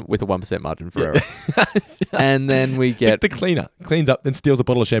 to 1 with a 1% margin for error. And then we get... The cleaner cleans up, then steals a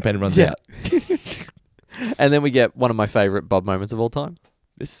bottle of champagne and runs out. And then we get one of my favourite Bob moments of all time.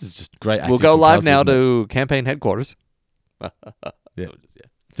 This is just great. We'll acting go from live Kelsey, now isn't it? to campaign headquarters. Yeah.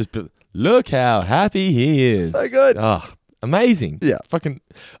 Just look how happy he is. So good. Oh, amazing. Yeah. Fucking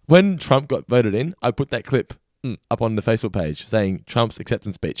when Trump got voted in, I put that clip up on the Facebook page saying Trump's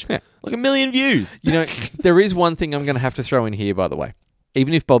acceptance speech. Yeah. Like 1 million views. You know, there is one thing I'm going to have to throw in here, by the way.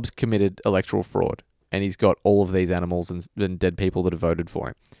 Even if Bob's committed electoral fraud and he's got all of these animals and dead people that have voted for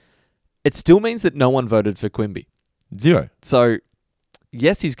him, it still means that no one voted for Quimby. 0. So,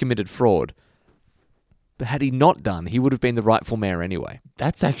 yes, he's committed fraud. But had he not done, he would have been the rightful mayor anyway.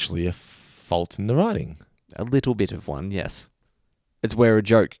 That's actually a fault in the writing. A little bit of one, yes. It's where a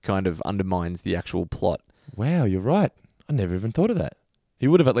joke kind of undermines the actual plot. Wow, you're right. I never even thought of that. He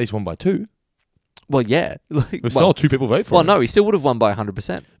would have at least won by 2. Well, yeah. We saw 2 people vote for him. Well, no, he still would have won by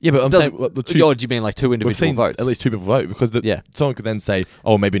 100%. Yeah, but I'm saying... Well, the 2, oh, do you mean like 2 individual we've seen votes? at least 2 people vote because someone could then say,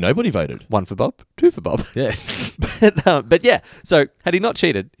 oh, maybe nobody voted. 1 for Bob, 2 for Bob. Yeah. but yeah, so had he not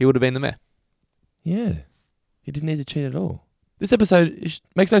cheated, he would have been the mayor. Yeah. He didn't need to cheat at all. This episode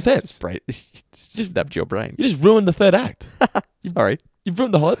makes no sense. Just snapped your brain. You just ruined the third act. Sorry. You've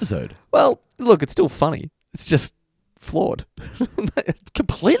ruined the whole episode. Well, look, it's still funny. It's just flawed.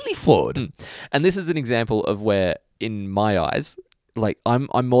 Completely flawed. And this is an example of where, in my eyes, like I'm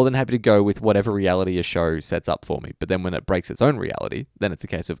more than happy to go with whatever reality a show sets up for me. But then when it breaks its own reality, then it's a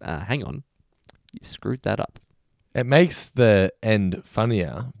case of, hang on, you screwed that up. It makes the end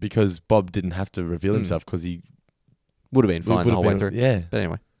funnier because Bob didn't have to reveal himself because he would have been fine the whole way through. Yeah. But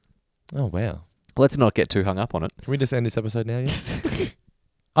anyway. Oh, wow. Let's not get too hung up on it. Can we just end this episode now? Yeah?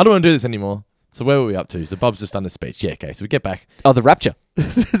 I don't want to do this anymore. So where were we up to? So Bob's just done the speech. Yeah, okay. So we get back. Oh, the rapture.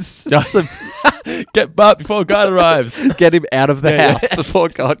 Get Bart before God arrives. Get him out of the house before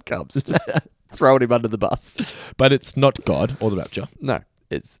God comes. Just throwing him under the bus. But it's not God or the rapture. No,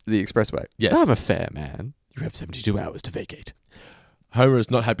 it's the expressway. Yes. I'm a fair man. You have 72 hours to vacate. Homer is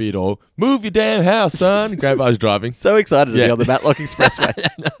not happy at all. Move your damn house, son. Grandpa's driving. So excited to be on the Matlock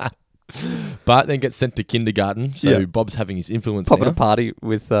Expressway. Bart then gets sent to kindergarten, so Bob's having his influence Popping now. a party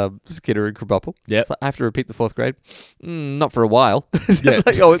with Skinner and Krabappel. Yeah, I have to repeat the 4th grade. Not for a while. Yeah,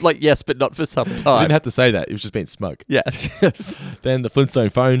 yes, but not for some time. You didn't have to say that. It was just being smug. Yeah. Then the Flintstone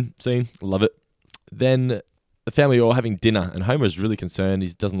phone scene. Love it. Then the family are all having dinner, and Homer is really concerned. He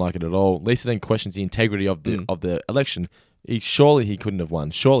doesn't like it at all. Lisa then questions the integrity of the election. Surely he couldn't have won.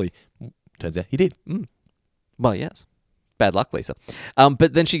 Surely. Turns out he did. Well, yes. Bad luck, Lisa.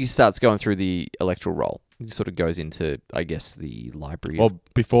 But then she starts going through the electoral roll. She sort of goes into, I guess, the library. Well,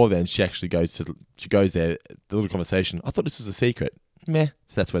 before then, she actually goes there. The little conversation. I thought this was a secret. Meh.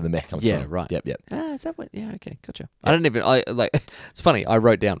 So that's where the meh comes from. Yeah, right. Yep. Is that what? Yeah, okay, gotcha. I don't even. It's funny. I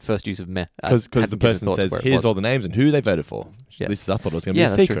wrote down first use of meh because the person says, "Here's all the names and who they voted for." Yeah. At least I thought it was going to be a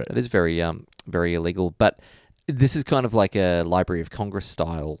that's secret. True. It is very very illegal. But this is kind of like a Library of Congress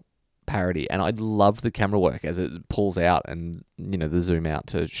style parody, and I loved the camera work as it pulls out and the zoom out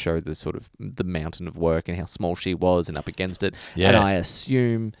to show the sort of the mountain of work and how small she was and up against it. Yeah. And I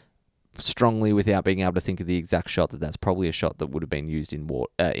assume strongly, without being able to think of the exact shot, that's probably a shot that would have been used in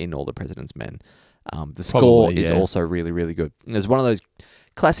All the President's Men. The score is also really, really good. And it's one of those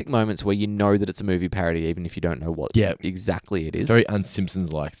classic moments where you know that it's a movie parody, even if you don't know what exactly it is. Very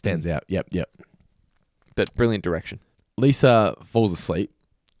un-Simpsons-like. Stands out. Yep. But brilliant direction. Lisa falls asleep,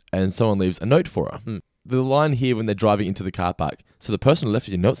 and someone leaves a note for her. The line here when they're driving into the car park. So the person who left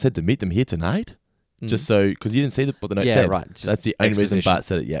you a note said to meet them here tonight. Just so, because you didn't see what the note said. Yeah, right. Just that's the only reason exposition. Bart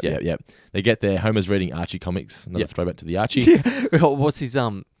said it. Yep. They get there. Homer's reading Archie comics. Another throwback to the Archie. What's his I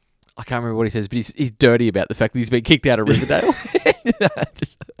can't remember what he says, but he's dirty about the fact that he's been kicked out of Riverdale.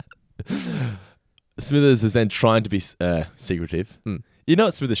 Smithers is then trying to be secretive. You know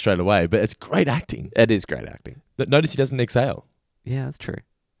it's Smithers straight away, but it's great acting. It is great acting. Notice he doesn't exhale. Yeah, that's true.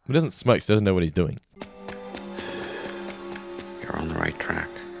 He doesn't smoke, so he doesn't know what he's doing. You're on the right track.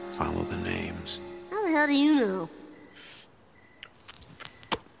 Follow the names. How the hell do you know?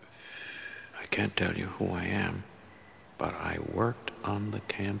 I can't tell you who I am, but I worked on the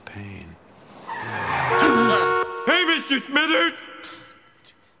campaign. Hey, Mr. Smithers!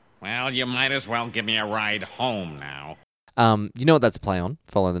 Well, you might as well give me a ride home now. You know what that's a play on?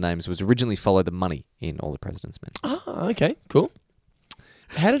 Follow the Names was originally Follow the Money in All the President's Men. Oh, okay, cool.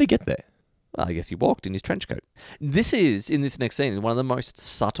 How did he get there? Well, I guess he walked in his trench coat. This is, in this next scene, one of the most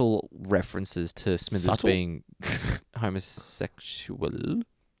subtle references to Smithers being homosexual.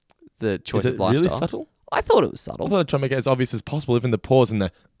 The choice of lifestyle. Really subtle? I thought it was subtle. I thought trying to make it as obvious as possible, even the pause and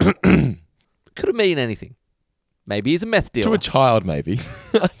the... Could have mean anything. Maybe he's a meth dealer. To a child, maybe.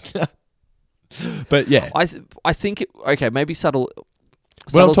 But yeah. I think, maybe subtle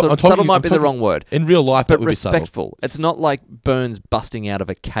Well, subtle might be the wrong word. In real life, but that would be subtle. respectful. It's not like Burns busting out of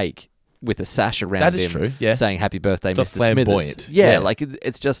a cake with a sash around That is him, true, yeah. saying "Happy Birthday, It's not Mr. Smithers." flamboyant. Yeah, Yeah. like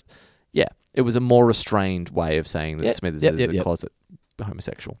it's just it was a more restrained way of saying that Smithers is a closet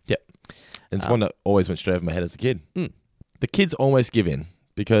homosexual. Yep. And it's one that always went straight over my head as a kid. Mm. The kids almost give in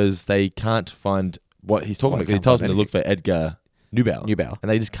because they can't find what he's talking about. 'Cause he can't tells find them to look for Edgar Neubauer. And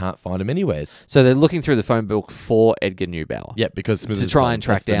they just can't find him anywhere. So they're looking through the phone book for Edgar Neubauer. Yeah, because Smithers to try and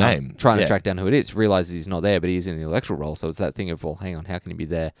track that's the down, name. trying Yeah. to track down who it is. Realizes he's not there, but he's in the electoral roll. So it's that thing of, well, hang on, how can he be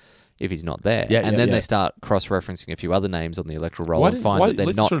there if he's not there? Yeah, and yeah, then yeah. they start cross-referencing a few other names on the electoral roll Why and didn't- find why- that they're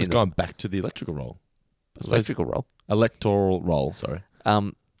let's not sort in of the gone back to the electrical roll. I suppose. electrical roll. Electoral roll, sorry.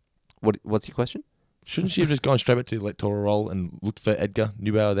 What's your question? Shouldn't she have just gone straight back to the electoral roll and looked for Edgar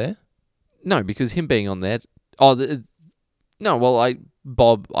Neubauer there? No, because him being on there. No, well,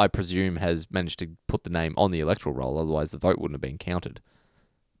 Bob, I presume, has managed to put the name on the electoral roll. Otherwise, the vote wouldn't have been counted.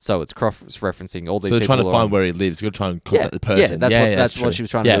 So it's cross-referencing all these. So they're people trying to who find are- where he lives. You're trying to contact the Yeah, person. that's what true. she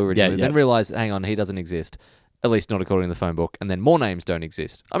was trying to do originally. Yeah, Then realize, hang on, he doesn't exist. At least not according to the phone book. And then more names don't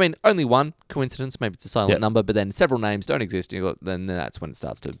exist. I mean, only one coincidence. Maybe it's a silent number, but then several names don't exist. And then that's when it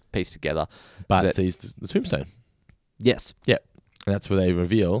starts to piece together. Bart that- sees the tombstone. Yes. Yeah. And that's where they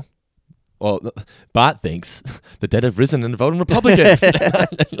reveal. Well, Bart thinks the dead have risen and voted Republican.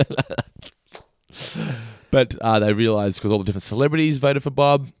 But they realize because all the different celebrities voted for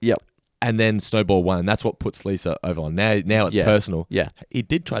Bob. Yep. And then Snowball won. And that's what puts Lisa over on. Now it's personal. Yeah. He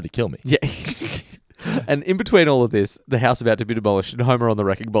did try to kill me. Yeah. And in between all of this, the house about to be demolished and Homer on the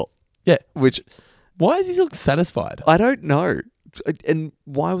wrecking ball. Yeah. Which... Why does he look satisfied? I don't know. And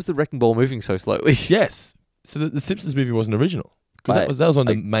why was the wrecking ball moving so slowly? Yes. So the Simpsons movie wasn't original. Because that was one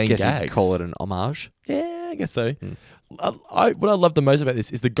of the main guess gags. you'd call it an homage. Yeah, I guess so. What I love the most about this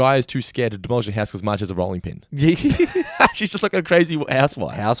is the guy is too scared to demolish the house because Marge has a rolling pin. She's just like a crazy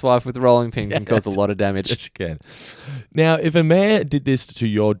housewife. Housewife with a rolling pin can cause a lot of damage. Yes, she can. Now, if a mayor did this to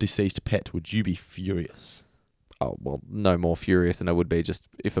your deceased pet, would you be furious? Oh, well, no more furious than I would be just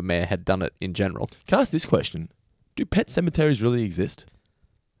if a mayor had done it in general. Can I ask this question? Do pet cemeteries really exist?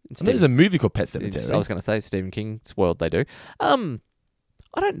 I know there's a movie called Pet Sematary. I was going to say Stephen King's world they do.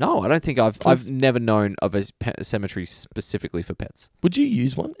 I don't know. I don't think I've never known of a pet cemetery specifically for pets. Would you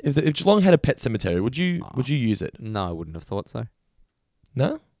use one? If Geelong had a pet cemetery, would you use it? No, I wouldn't have thought so.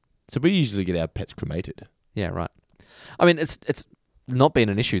 No? So we usually get our pets cremated. Yeah, right. I mean, it's not been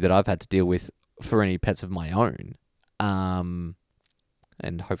an issue that I've had to deal with for any pets of my own. And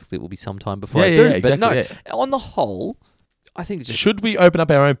hopefully it will be sometime before I do. Yeah, exactly, but no, on the whole, I think it's just... Should we open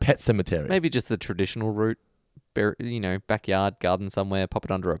up our own pet cemetery? Maybe just the traditional route. Backyard, garden somewhere, pop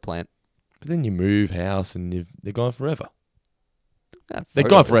it under a plant. But then you move house and they're gone forever. They're Photos.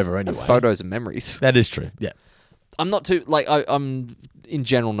 gone forever anyway. Photos and memories. That is true, yeah. I'm not too... I'm, in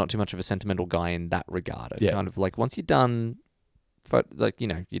general, not too much of a sentimental guy in that regard. I kind of like, once you're done,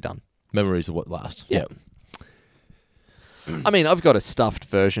 you're done. Memories are what last. Yeah. I mean, I've got a stuffed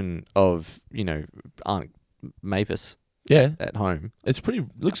version of, Aunt Mavis. Yeah. At home. It's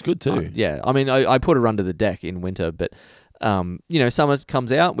looks good too. Yeah. I mean, I put her under the deck in winter, but, summer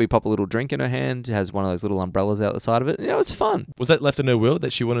comes out, we pop a little drink in her hand, has one of those little umbrellas out the side of it. It's fun. Was that left in her will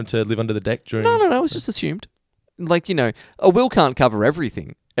that she wanted to live under the deck during... No, it was just assumed. Like, a will can't cover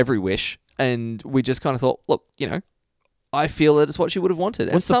everything, every wish. And we just kind of thought, look, I feel that it's what she would have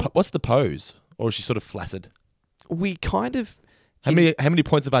wanted. What's the pose? Or is she sort of flaccid? We kind of... How many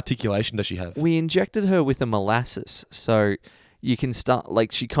points of articulation does she have? We injected her with a molasses, so you can start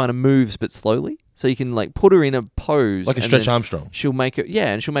she kind of moves but slowly. So you can put her in a pose like a Stretch Armstrong. She'll make her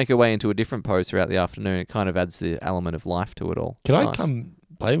and she'll make her way into a different pose throughout the afternoon. It kind of adds the element of life to it all. Can I come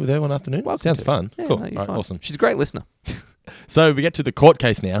play with her one afternoon? Sounds fun. Yeah, cool. No, All right, awesome. She's a great listener. So we get to the court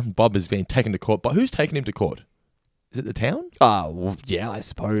case now. Bob has been taken to court. But who's taken him to court? Is it the town? Well, yeah, I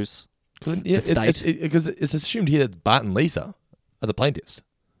suppose. The state. Because it's assumed here that Bart and Lisa are the plaintiffs.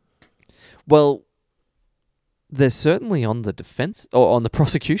 Well, they're certainly on the defense or on the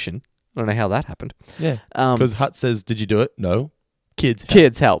prosecution. I don't know how that happened. Yeah. Because Hut says, "Did you do it?" No.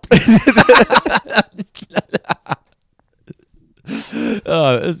 Kids help.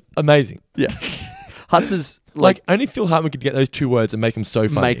 Oh, it's amazing. Yeah. Huts is only Phil Hartman could get those two words and make them so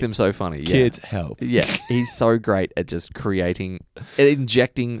funny. Make them so funny. Yeah. Kids help. Yeah, he's so great at just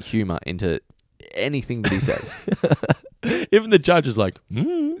injecting humor into anything that he says. Even the judge is like, what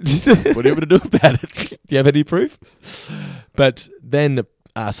are you going to do about it? Do you have any proof? But then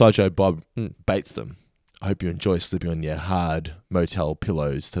Sideshow Bob baits them. I hope you enjoy sleeping on your hard motel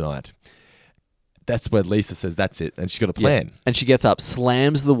pillows tonight. that's where Lisa says that's it, and she's got a plan. And she gets up,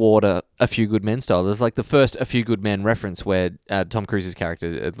 slams the water, A Few Good Men style. There's like the first A Few Good Men reference where Tom Cruise's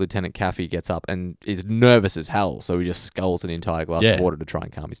character, Lieutenant Caffey, gets up and is nervous as hell, so he just sculls an entire glass of water to try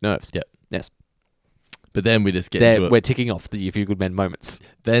and calm his nerves. Yep. Yes. But then we just get into it. We're ticking off the A Few Good Men moments.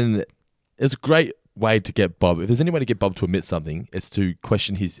 Then it's a great way to get Bob. If there's any way to get Bob to admit something, it's to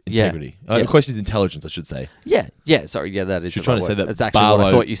question his integrity. Question his intelligence, I should say. Yeah. Sorry. Yeah, that is. You're trying to say that that's actually what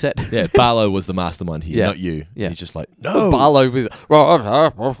I thought you said. Yeah, Barlow was the mastermind here, not you. Yeah. He's just like, no. Barlow with.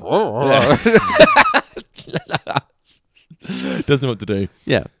 Doesn't know what to do.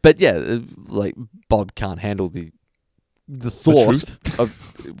 Yeah, but like Bob can't handle the thought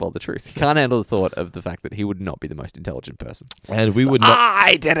of the truth. He can't handle the thought of the fact that he would not be the most intelligent person. And we would not.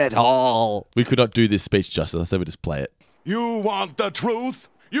 I did it all. We could not do this speech justice. I said we just play it. You want the truth?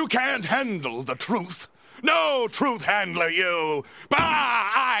 You can't handle the truth. No truth handler, you. Bah!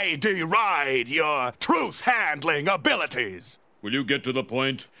 I deride your truth-handling abilities. Will you get to the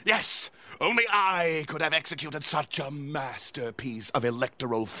point? Yes, only I could have executed such a masterpiece of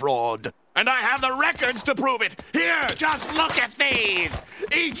electoral fraud. And I have the records to prove it. Here, just look at these.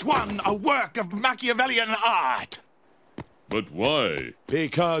 Each one a work of Machiavellian art. But why?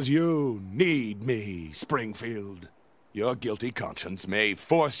 Because you need me, Springfield. Your guilty conscience may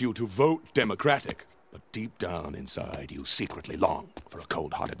force you to vote Democratic, but deep down inside you secretly long for a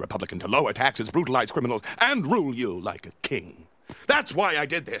cold-hearted Republican to lower taxes, brutalize criminals, and rule you like a king. That's why I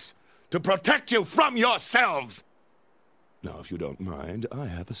did this, to protect you from yourselves. Now, if you don't mind, I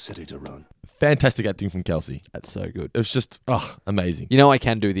have a city to run. Fantastic acting from Kelsey. That's so good. It was just, amazing. You know, I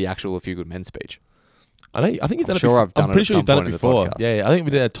can do the actual A Few Good Men speech. I think you've done it before. I'm pretty sure you've done it before. podcast. Yeah, I think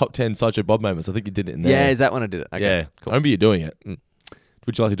we did a top 10 Sideshow Bob moments. I think you did it in there. Yeah, is that when I did it? Okay, yeah, cool. I remember you doing it.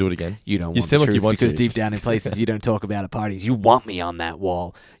 Would you like to do it again? You don't You want seem the like you truth want because to. deep down in places you don't talk about at parties. You want me on that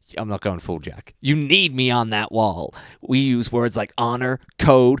wall. I'm not going full Jack. You need me on that wall. We use words like honor,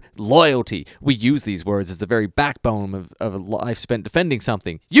 code, loyalty. We use these words as the very backbone of a life spent defending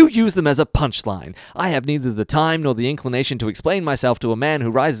something. You use them as a punchline. I have neither the time nor the inclination to explain myself to a man who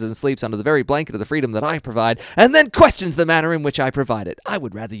rises and sleeps under the very blanket of the freedom that I provide and then questions the manner in which I provide it. I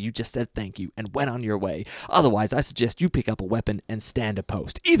would rather you just said thank you and went on your way. Otherwise, I suggest you pick up a weapon and stand a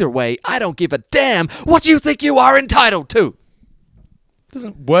post. Either way, I don't give a damn what you think you are entitled to.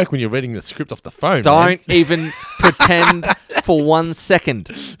 Doesn't work when you're reading the script off the phone. Don't even pretend for 1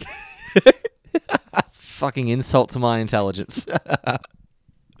 second. Fucking insult to my intelligence.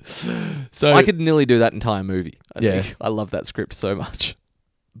 So I could nearly do that entire movie. I Yeah. think. I love that script so much.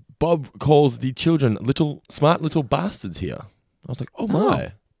 Bob calls the children smart little bastards here. I was like, oh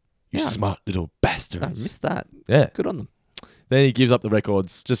my. You Yeah. smart little bastards. I missed that. Yeah. Good on them. Then he gives up the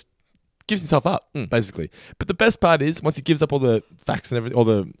records, just gives himself up, basically. But the best part is, once he gives up all the facts and everything, all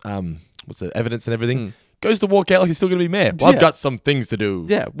the evidence and everything, goes to walk out like he's still going to be mayor. Well, I've got some things to do.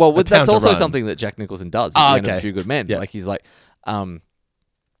 Yeah, well, a town that's to also run. something that Jack Nicholson does at the end of A Few Good Men. Yeah. Like, he's like,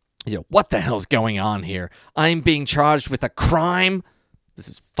 what the hell's going on here? I'm being charged with a crime. This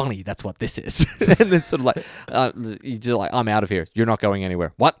is funny. That's what this is. And then sort of like, you're just like, I'm out of here. You're not going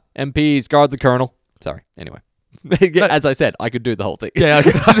anywhere. What? MPs, guard the colonel. Sorry. Anyway. As I said, I could do the whole thing. Yeah, I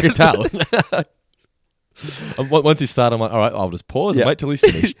can tell. Once he started, I'm like, all right, I'll just pause and wait till he's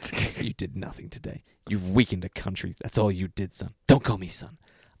finished. You did nothing today. You've weakened a country. That's all you did, son. Don't call me son.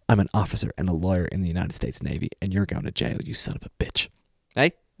 I'm an officer and a lawyer in the United States Navy, and you're going to jail, you son of a bitch.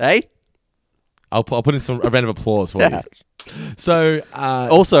 Hey? I'll put in a round of applause for you. So,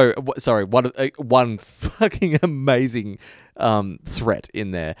 also, one fucking amazing threat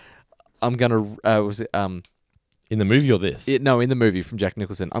in there. I'm gonna in the movie or this? In the movie from Jack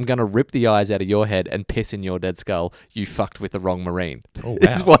Nicholson. I'm gonna rip the eyes out of your head and piss in your dead skull. You fucked with the wrong Marine. Oh,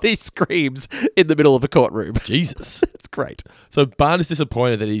 wow. Is what he screams in the middle of a courtroom. Jesus, it's great. So Bart is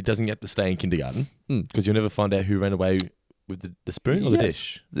disappointed that he doesn't get to stay in kindergarten because you'll never find out who ran away with the spoon or the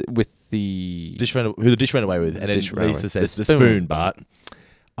dish. With the dish who the dish ran away with, and then dish ran Lisa away. says The the spoon, spoon. Bart.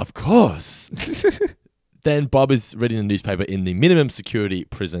 Of course. Then Bob is reading the newspaper in the minimum security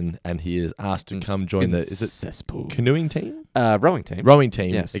prison, and he is asked to come join cesspool canoeing team? Rowing team. Rowing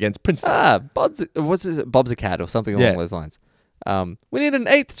team Yes. against Princeton. Bob's a cat or something along those lines. We need an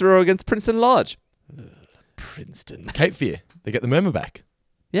 8th throw against Princeton Lodge. Princeton. Cape Fear. They get the murmur back.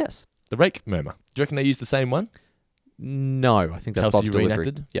 Yes. The rake murmur. Do you reckon they use the same one? No, I think that's Kelsey Bob's delivery.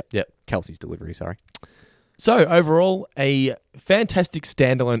 reenacted? Yep. Kelsey's delivery, sorry. So, overall, a fantastic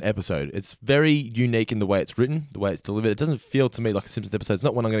standalone episode. It's very unique in the way it's written, the way it's delivered. It doesn't feel to me like a Simpsons episode. It's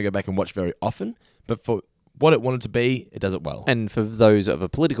not one I'm going to go back and watch very often, but for what it wanted to be, it does it well. And for those of a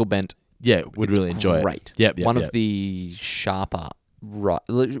political bent, would really enjoy it. Great. Yep, One of the sharper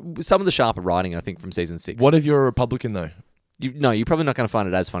some of the sharper writing, I think, from season 6. What if you're a Republican though? You're probably not going to find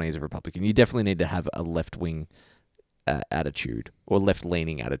it as funny as a Republican. You definitely need to have a left-wing attitude or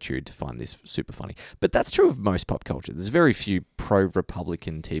left-leaning attitude to find this super funny. But that's true of most pop culture. There's very few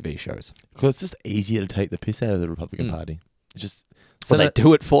pro-Republican TV shows. Because it's just easier to take the piss out of the Republican Party. It's just they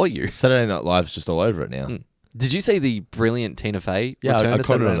do it for you. Saturday Night Live's just all over it now. Did you see the brilliant Tina Fey? Yeah, return I to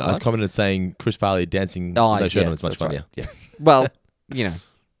Saturday commented. Night Live? I commented saying Chris Farley dancing no shirt on is much funnier. Right. Yeah. Well,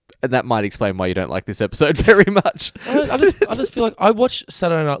 and that might explain why you don't like this episode very much. I just feel like I watch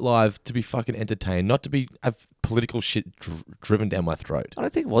Saturday Night Live to be fucking entertained, not to have political shit driven down my throat. I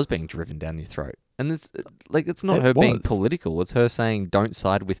don't think it was being driven down your throat. And it's not her being political. It's her saying don't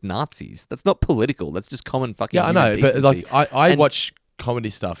side with Nazis. That's not political. That's just common fucking I know, decency. but like I watch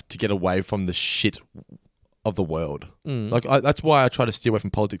comedy stuff to get away from the shit of the world. That's why I try to steer away from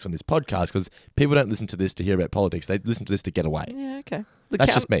politics on this podcast, because people don't listen to this to hear about politics. They listen to this to get away. Yeah, okay.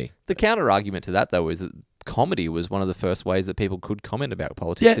 That's just me. The counter argument to that, though, is that comedy was one of the first ways that people could comment about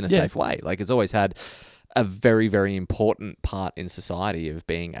politics in a safe way. Like, it's always had a very, very important part in society of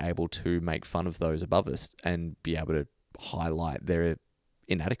being able to make fun of those above us and be able to highlight their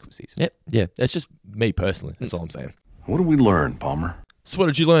inadequacies. Yep. Yeah. That's just me personally. That's all I'm saying. What did we learn, Palmer? So what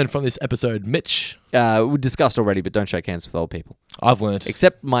did you learn from this episode, Mitch? We discussed already, but don't shake hands with old people. I've learned.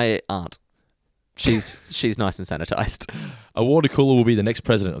 Except my aunt. She's nice and sanitized. A water cooler will be the next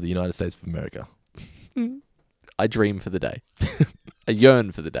president of the United States of America. I dream for the day. I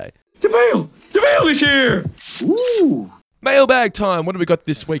yearn for the day. Jamil is here! Ooh. Mailbag time. What have we got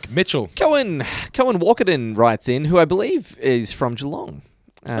this week, Mitchell? Cohen Walkerton writes in, who I believe is from Geelong.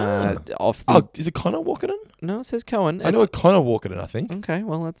 Is it Connor Walkerton? No, it says Cohen. I know a Connor Walkerton, I think. Okay,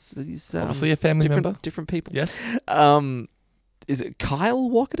 well, he's obviously a family member. Different people. Yes. Is it Kyle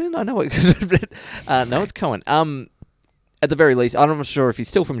Walkerton? I know it could have been. No, it's Cohen. At the very least, I'm not sure if he's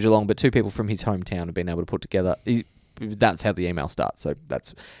still from Geelong, but 2 people from his hometown have been able to put together. That's how the email starts, so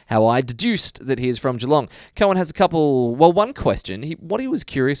that's how I deduced that he is from Geelong. Cohen has one question. What he was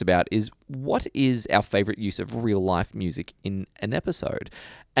curious about is, what is our favourite use of real-life music in an episode?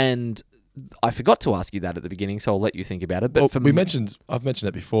 And I forgot to ask you that at the beginning, so I'll let you think about it. But I've mentioned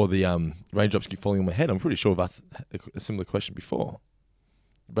that before, the raindrops keep falling on my head. I'm pretty sure I've asked a similar question before.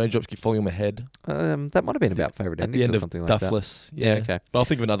 Raindrops keep falling on my head. That might have been about favourite endings or something like that. Duffless. Yeah, okay. But I'll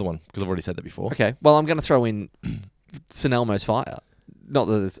think of another one, because I've already said that before. Okay, well, I'm going to throw in St. Elmo's Fire. Not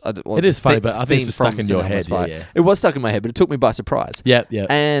that it is funny, but I think it's stuck in your head. Yeah. It was stuck in my head, but it took me by surprise. Yeah.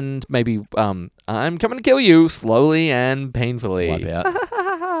 And maybe I'm coming to kill you slowly and painfully.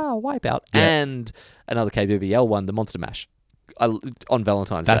 Wipe out. Yeah. And another KBBL one, the Monster Mash. On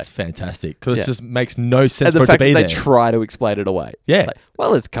Valentine's Day. That's fantastic, because it just makes no sense and for it to be there. They try to explain it away. Yeah.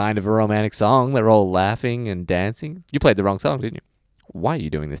 Well, it's kind of a romantic song. They're all laughing and dancing. You played the wrong song, didn't you? Why are you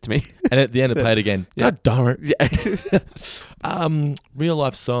doing this to me? And at the end, I played again. God darn it. Yeah. Real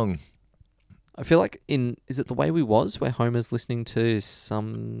life song. I feel like is it The Way We Was, where Homer's listening to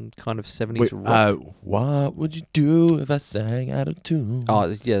some kind of 70s rock? What would you do if I sang out of tune?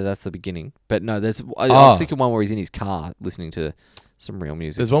 Oh, yeah, that's the beginning. But no, I was thinking one where he's in his car listening to some real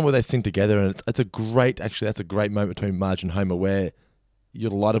music. There's one where they sing together, and that's a great moment between Marge and Homer, where you're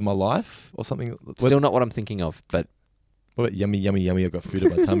the light of my life or something. Still not what I'm thinking of, but... What about yummy, yummy, yummy, I've got food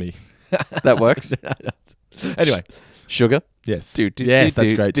in my tummy. That works. Anyway. Sugar? Yes.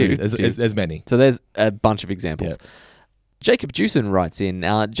 That's great too. There's many. So there's a bunch of examples. Yeah. Jacob Jewson writes in.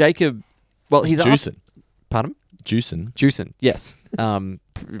 Jacob, well, he's Jewson. Pardon? Jewson, yes.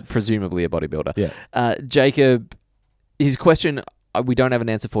 Presumably a bodybuilder. Yeah. Jacob, his question we don't have an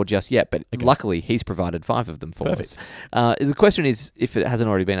answer for just yet, but luckily he's provided 5 of them for us. The question is, if it hasn't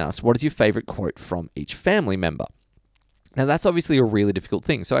already been asked, what is your favourite quote from each family member? Now, that's obviously a really difficult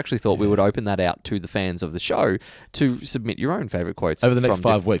thing, so I actually thought we would open that out to the fans of the show to submit your own favourite quotes. Over the next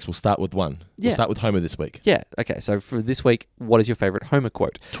 5 weeks, we'll start with one. Yeah. We'll start with Homer this week. Yeah, okay, so for this week, what is your favourite Homer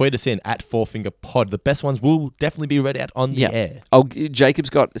quote? Tweet us in at 4fingerpod. The best ones will definitely be read out on the air. Jacob's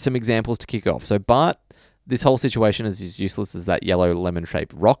got some examples to kick off. So, Bart, this whole situation is as useless as that yellow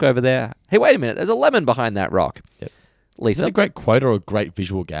lemon-shaped rock over there. Hey, wait a minute, there's a lemon behind that rock. Yep. Lisa? Is that a great quote or a great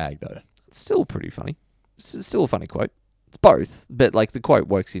visual gag, though? It's still pretty funny. It's still a funny quote. It's both, but like the quote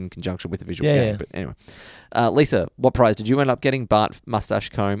works in conjunction with the visual gag. Yeah. But anyway, Lisa, what prize did you end up getting? Bart, mustache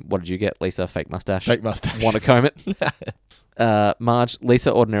comb. What did you get, Lisa? Fake mustache. Fake mustache. Want to comb it? Marge,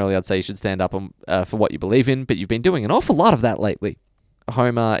 Lisa, ordinarily I'd say you should stand up for what you believe in, but you've been doing an awful lot of that lately.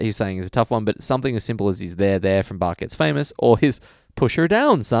 Homer, he's saying, is a tough one, but something as simple as his there from Bart Gets Famous, or his push her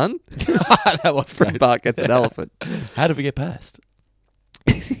down, son. That was from Bart Gets an Elephant. How did we get past?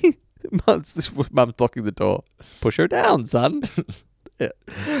 Mum's blocking the door. Push her down, son.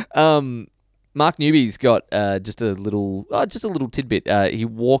 Mark Newby's got just a little tidbit. He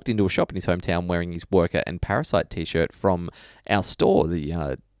walked into a shop in his hometown wearing his Worker and Parasite T-shirt from our store.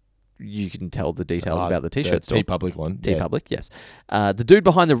 You can tell the details about the T-shirt store. TeePublic one. TeePublic, yes. The dude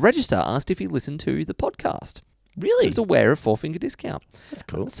behind the register asked if he listened to the podcast. Really? He was aware of Four Finger Discount. That's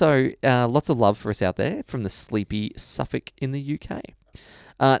cool. So lots of love for us out there from the sleepy Suffolk in the UK.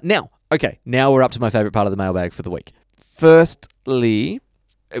 Now we're up to my favourite part of the mailbag for the week. Firstly,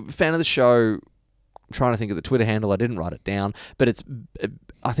 fan of the show. I'm trying to think of the Twitter handle. I didn't write it down, but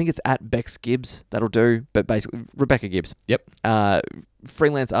I think it's at Bex Gibbs. That'll do. But basically, Rebecca Gibbs. Yep.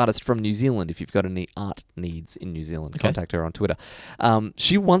 Freelance artist from New Zealand. If you've got any art needs in New Zealand, contact her on Twitter.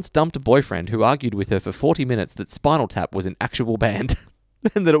 She once dumped a boyfriend who argued with her for 40 minutes that Spinal Tap was an actual band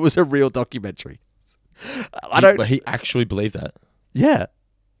and that it was a real documentary. But he actually believed that. Yeah.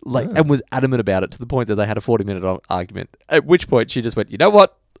 And was adamant about it to the point that they had a 40-minute argument. At which point she just went, you know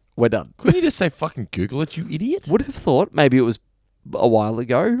what? We're done. Couldn't you just say fucking Google it, you idiot? Would have thought maybe it was a while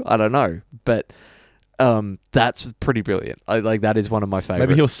ago. I don't know. But that's pretty brilliant. That is one of my favourite.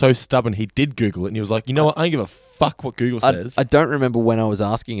 Maybe he was so stubborn he did Google it and he was like, you know what? I don't give a fuck what Google says. I don't remember when I was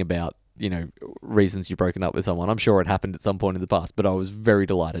asking about, reasons you've broken up with someone. I'm sure it happened at some point in the past, but I was very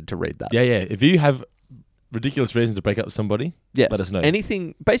delighted to read that. Yeah. If you have ridiculous reasons to break up with somebody, let us know.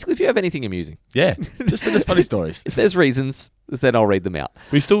 Anything, basically, if you have anything amusing. Yeah, just send us funny stories. If there's reasons, then I'll read them out.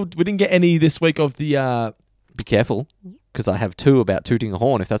 We didn't get any this week of the... Be careful, because I have 2 about tooting a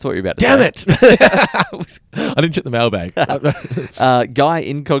horn, if that's what you're about to say. Damn it! I didn't check the mailbag. Guy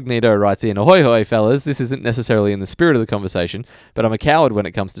Incognito writes in, ahoy hoy fellas, this isn't necessarily in the spirit of the conversation, but I'm a coward when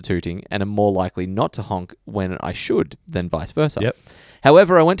it comes to tooting, and am more likely not to honk when I should than vice versa. Yep.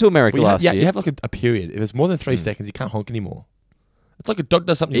 However, I went to America last year. You have like a period. If it's more than 3 seconds, you can't honk anymore. It's like a dog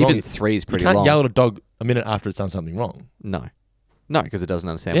does something wrong. Even 3 is pretty long. You can't yell at a dog a minute after it's done something wrong. No, because it doesn't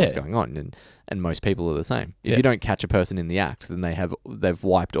understand what's going on, and most people are the same. If you don't catch a person in the act, then they've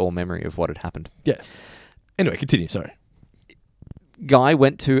wiped all memory of what had happened. Yeah. Anyway, continue. Sorry. Guy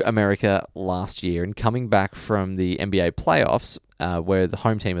went to America last year, and coming back from the NBA playoffs, where the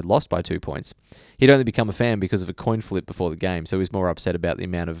home team had lost by 2 points, he'd only become a fan because of a coin flip before the game, so he was more upset about the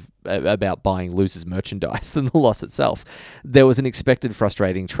amount of about buying losers merchandise than the loss itself. There was an expected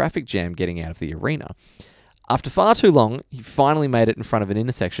frustrating traffic jam getting out of the arena. After far too long, he finally made it in front of an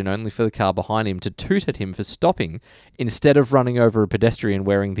intersection, only for the car behind him to toot at him for stopping instead of running over a pedestrian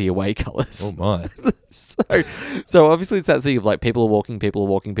wearing the away colours. Oh my. So obviously it's that thing of like people are walking,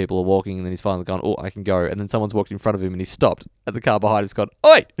 and then he's finally gone, oh, I can go. And then someone's walked in front of him and he's stopped. And the car behind him's gone,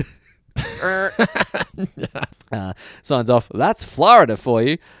 oi! Signs off, that's Florida for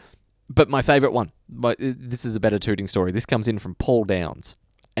you. But my favourite one, this is a better tooting story. This comes in from Paul Downs.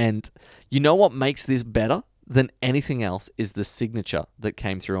 And you know what makes this better than anything else is the signature that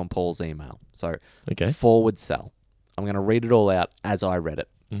came through on Paul's email. So, forward sell. I'm going to read it all out as I read it.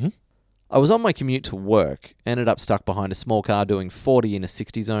 Mm-hmm. I was on my commute to work, ended up stuck behind a small car doing 40 in a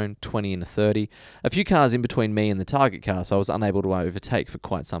 60 zone, 20 in a 30. A few cars in between me and the target car, so I was unable to overtake for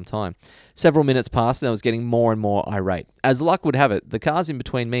quite some time. Several minutes passed and I was getting more and more irate. As luck would have it, the cars in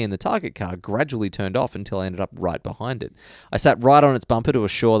between me and the target car gradually turned off until I ended up right behind it. I sat right on its bumper to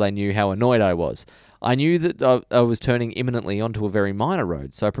assure they knew how annoyed I was. I knew that I was turning imminently onto a very minor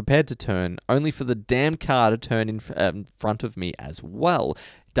road, so I prepared to turn, only for the damn car to turn in front of me as well.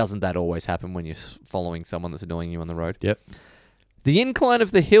 Doesn't that always happen when you're following someone that's annoying you on the road? Yep. The incline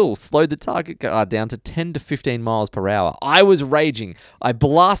of the hill slowed the target car down to 10 to 15 miles per hour. I was raging. I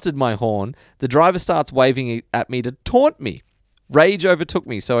blasted my horn. The driver starts waving at me to taunt me. Rage overtook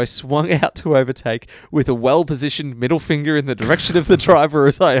me, so I swung out to overtake with a well-positioned middle finger in the direction of the driver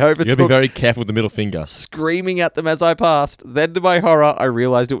as I overtook. You gotta be very careful with the middle finger. Screaming at them as I passed. Then, to my horror, I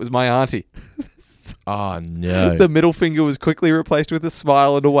realised it was my auntie. Oh, no. The middle finger was quickly replaced with a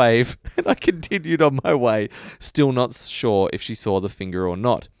smile and a wave, and I continued on my way, still not sure if she saw the finger or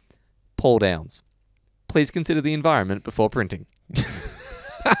not. Paul Downs. Please consider the environment before printing.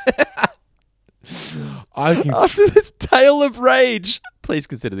 After this tale of rage, please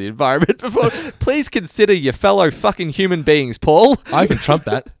consider the environment before... Please consider your fellow fucking human beings, Paul. I can trump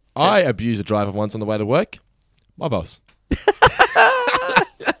that. I abused a driver once on the way to work. My boss.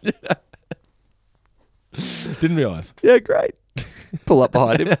 Didn't realise. Yeah, great. Pull up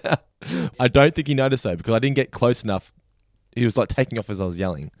behind him. I don't think he noticed though, because I didn't get close enough. He was like taking off as I was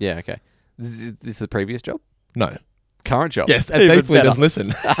yelling. Yeah, okay. Is this the previous job? No. Current job? Yes, and thankfully he doesn't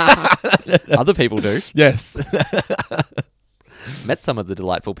listen. Other people do. Yes. Met some of the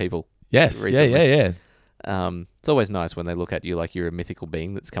delightful people. Yes, recently. yeah. It's always nice when they look at you like you're a mythical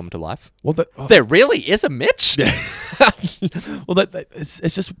being that's come to life. Well, there really is a Mitch. Well,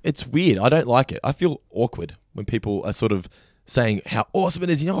 it's weird. I don't like it. I feel awkward when people are sort of saying how awesome it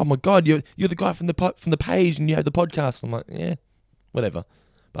is. Oh my god, you're the guy from the page, and you have the podcast. I'm like, yeah, whatever.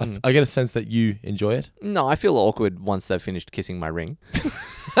 But I get a sense that you enjoy it. No, I feel awkward once they've finished kissing my ring.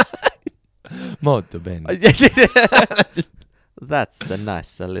 Molto bene. That's a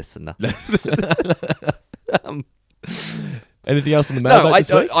nice listener. Anything else on the mailbag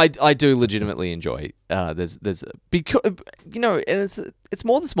this week? I do legitimately enjoy. There's because and it's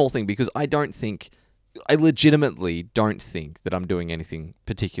more the small thing because I legitimately don't think that I'm doing anything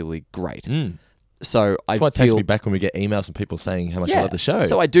particularly great. So That's why it takes me back when we get emails from people saying how much they love the show.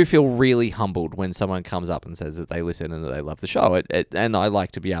 So I do feel really humbled when someone comes up and says that they listen and that they love the show. And I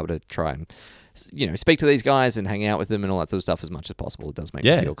like to be able to try and speak to these guys and hang out with them and all that sort of stuff as much as possible. It does make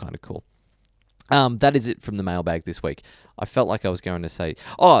me feel kind of cool. That is it from the mailbag this week. I felt like I was going to say,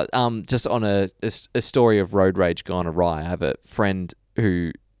 just on a story of road rage gone awry. I have a friend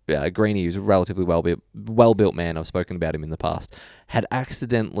who, Greenie, who's a relatively well-built man. I've spoken about him in the past. Had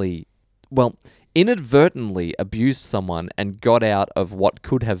inadvertently abused someone and got out of what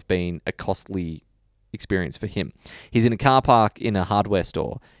could have been a costly experience for him. He's in a car park in a hardware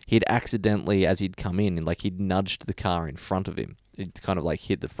store. He'd accidentally, as he'd come in, he'd nudged the car in front of him. He'd kind of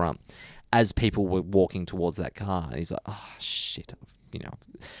hit the front as people were walking towards that car. And he's like, oh, shit.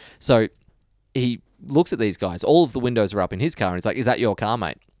 So he looks at these guys. All of the windows are up in his car. And he's like, is that your car,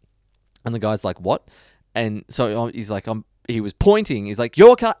 mate? And the guy's like, what? And so he's like, he was pointing. He's like,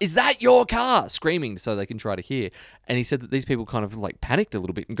 your car? Is that your car? Screaming so they can try to hear. And he said that these people kind of panicked a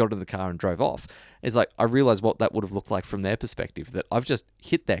little bit and got in the car and drove off. It's like, I realized what that would have looked like from their perspective, that I've just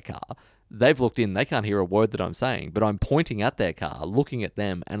hit their car. They've looked in. They can't hear a word that I'm saying, but I'm pointing at their car, looking at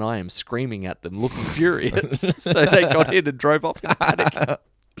them, and I am screaming at them, looking furious. So they got in and drove off in panic.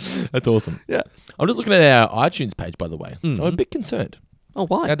 That's awesome. Yeah. I'm just looking at our iTunes page, by the way. I'm a bit concerned. Oh,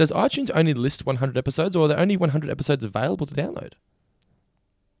 why? Now, does iTunes only list 100 episodes, or are there only 100 episodes available to download?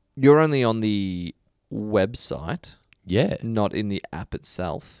 You're only on the website. Yeah. Not in the app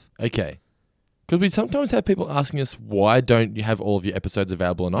itself. Okay. Because we sometimes have people asking us, why don't you have all of your episodes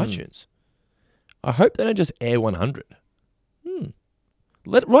available on iTunes? I hope they don't just air 100.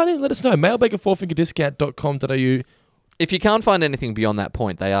 Write in, let us know. Mailbag at fourfingerdiscount.com.au. If you can't find anything beyond that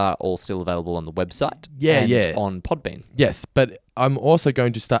point, they are all still available on the website and on Podbean. Yes, but I'm also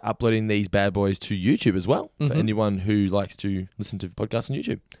going to start uploading these bad boys to YouTube as well, for anyone who likes to listen to podcasts on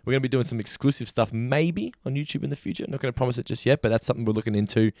YouTube. We're going to be doing some exclusive stuff maybe on YouTube in the future. Not going to promise it just yet, but that's something we're looking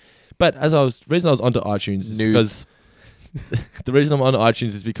into. But the reason I was onto iTunes is because the reason I'm on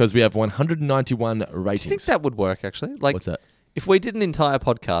iTunes is because we have 191 ratings. Do you think that would work, actually? What's that? If we did an entire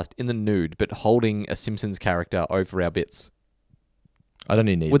podcast in the nude, but holding a Simpsons character over our bits, I don't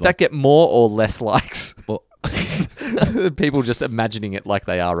even need. Would that get more or less likes? Well, people just imagining it like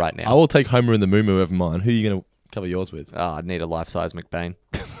they are right now. I will take Homer and the Moo Moo over mine. Who are you going to cover yours with? Oh, I'd need a life-size McBain.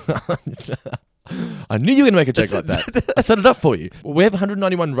 I knew you were going to make a joke like that. I set it up for you. Well, we have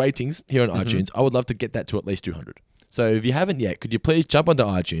 191 ratings here on iTunes. I would love to get that to at least 200. So if you haven't yet, could you please jump onto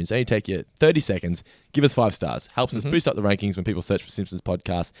iTunes? Only take you 30 seconds. Give us 5 stars. Helps us boost up the rankings when people search for Simpsons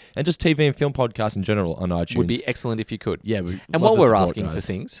podcasts and just TV and film podcasts in general on iTunes. Would be excellent if you could. Yeah. And while we're asking for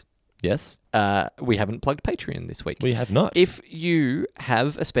things, yes, we haven't plugged Patreon this week. We have not. If you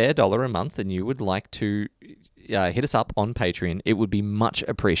have a spare $1 a month and you would like to hit us up on Patreon, it would be much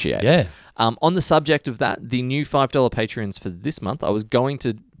appreciated. Yeah. On the subject of that, the new $5 Patreons for this month, I was going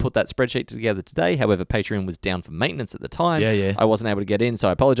to put that spreadsheet together today. However, Patreon was down for maintenance at the time. Yeah. I wasn't able to get in, so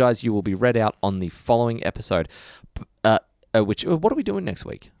I apologize. You will be read out on the following episode. What are we doing next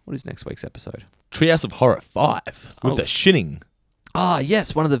week? What is next week's episode? Treehouse of Horror 5 with the Shinning. Ah,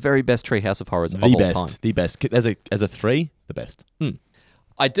 yes, one of the very best Treehouse of Horrors of all time. The best. As a 3, the best.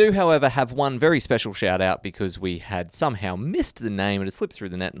 I do, however, have one very special shout out because we had somehow missed the name. It had slipped through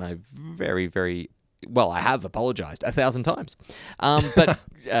the net, and I I have apologized 1,000 times. But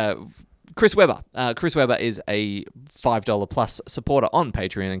Chris Webber. Chris Webber is a $5 plus supporter on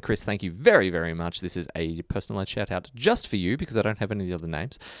Patreon. And Chris, thank you very, very much. This is a personalized shout out just for you because I don't have any other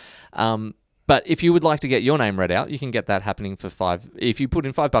names. But if you would like to get your name read out, you can get that happening for $5. If you put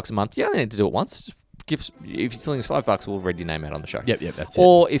in $5 a month, you only need to do it once. If you're selling us $5, we'll read your name out on the show. Yep, that's it.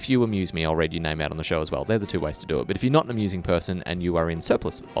 Or if you amuse me, I'll read your name out on the show as well. They're the 2 ways to do it. But if you're not an amusing person and you are in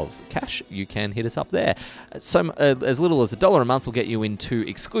surplus of cash, you can hit us up there. So as little as $1 a month will get you into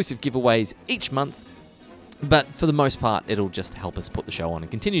exclusive giveaways each month. But for the most part, it'll just help us put the show on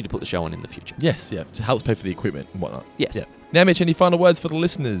and continue to put the show on in the future. Yes, yeah. It helps pay for the equipment and whatnot. Yes. Yeah. Now, Mitch, any final words for the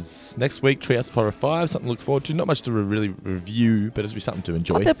listeners? Next week, Treehouse of Horror 5, something to look forward to. Not much to really review, but it'll be something to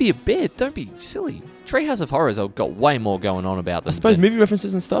enjoy. Oh, that'd be a bit. Don't be silly. Treehouse of Horrors have got way more going on about them. I suppose movie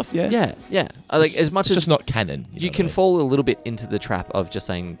references and stuff, yeah. Yeah. I think as much it's as just not canon. You can fall a little bit into the trap of just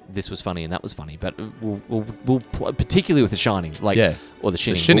saying this was funny and that was funny, but we'll particularly with The Shining, or The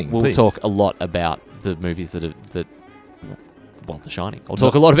Shining. We'll talk a lot about the movies that The Shining. I'll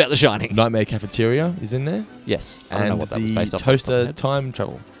talk a lot about The Shining. Nightmare Cafeteria is in there. Yes, I and don't know what that was based off. Toaster Time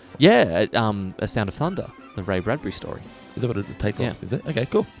Travel. Yeah, A Sound of Thunder, the Ray Bradbury story. Is that what it take off? Is it? Okay,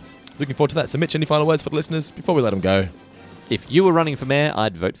 cool. Looking forward to that. So, Mitch, any final words for the listeners before we let them go? If you were running for mayor,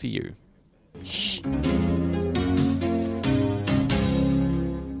 I'd vote for you. Shh.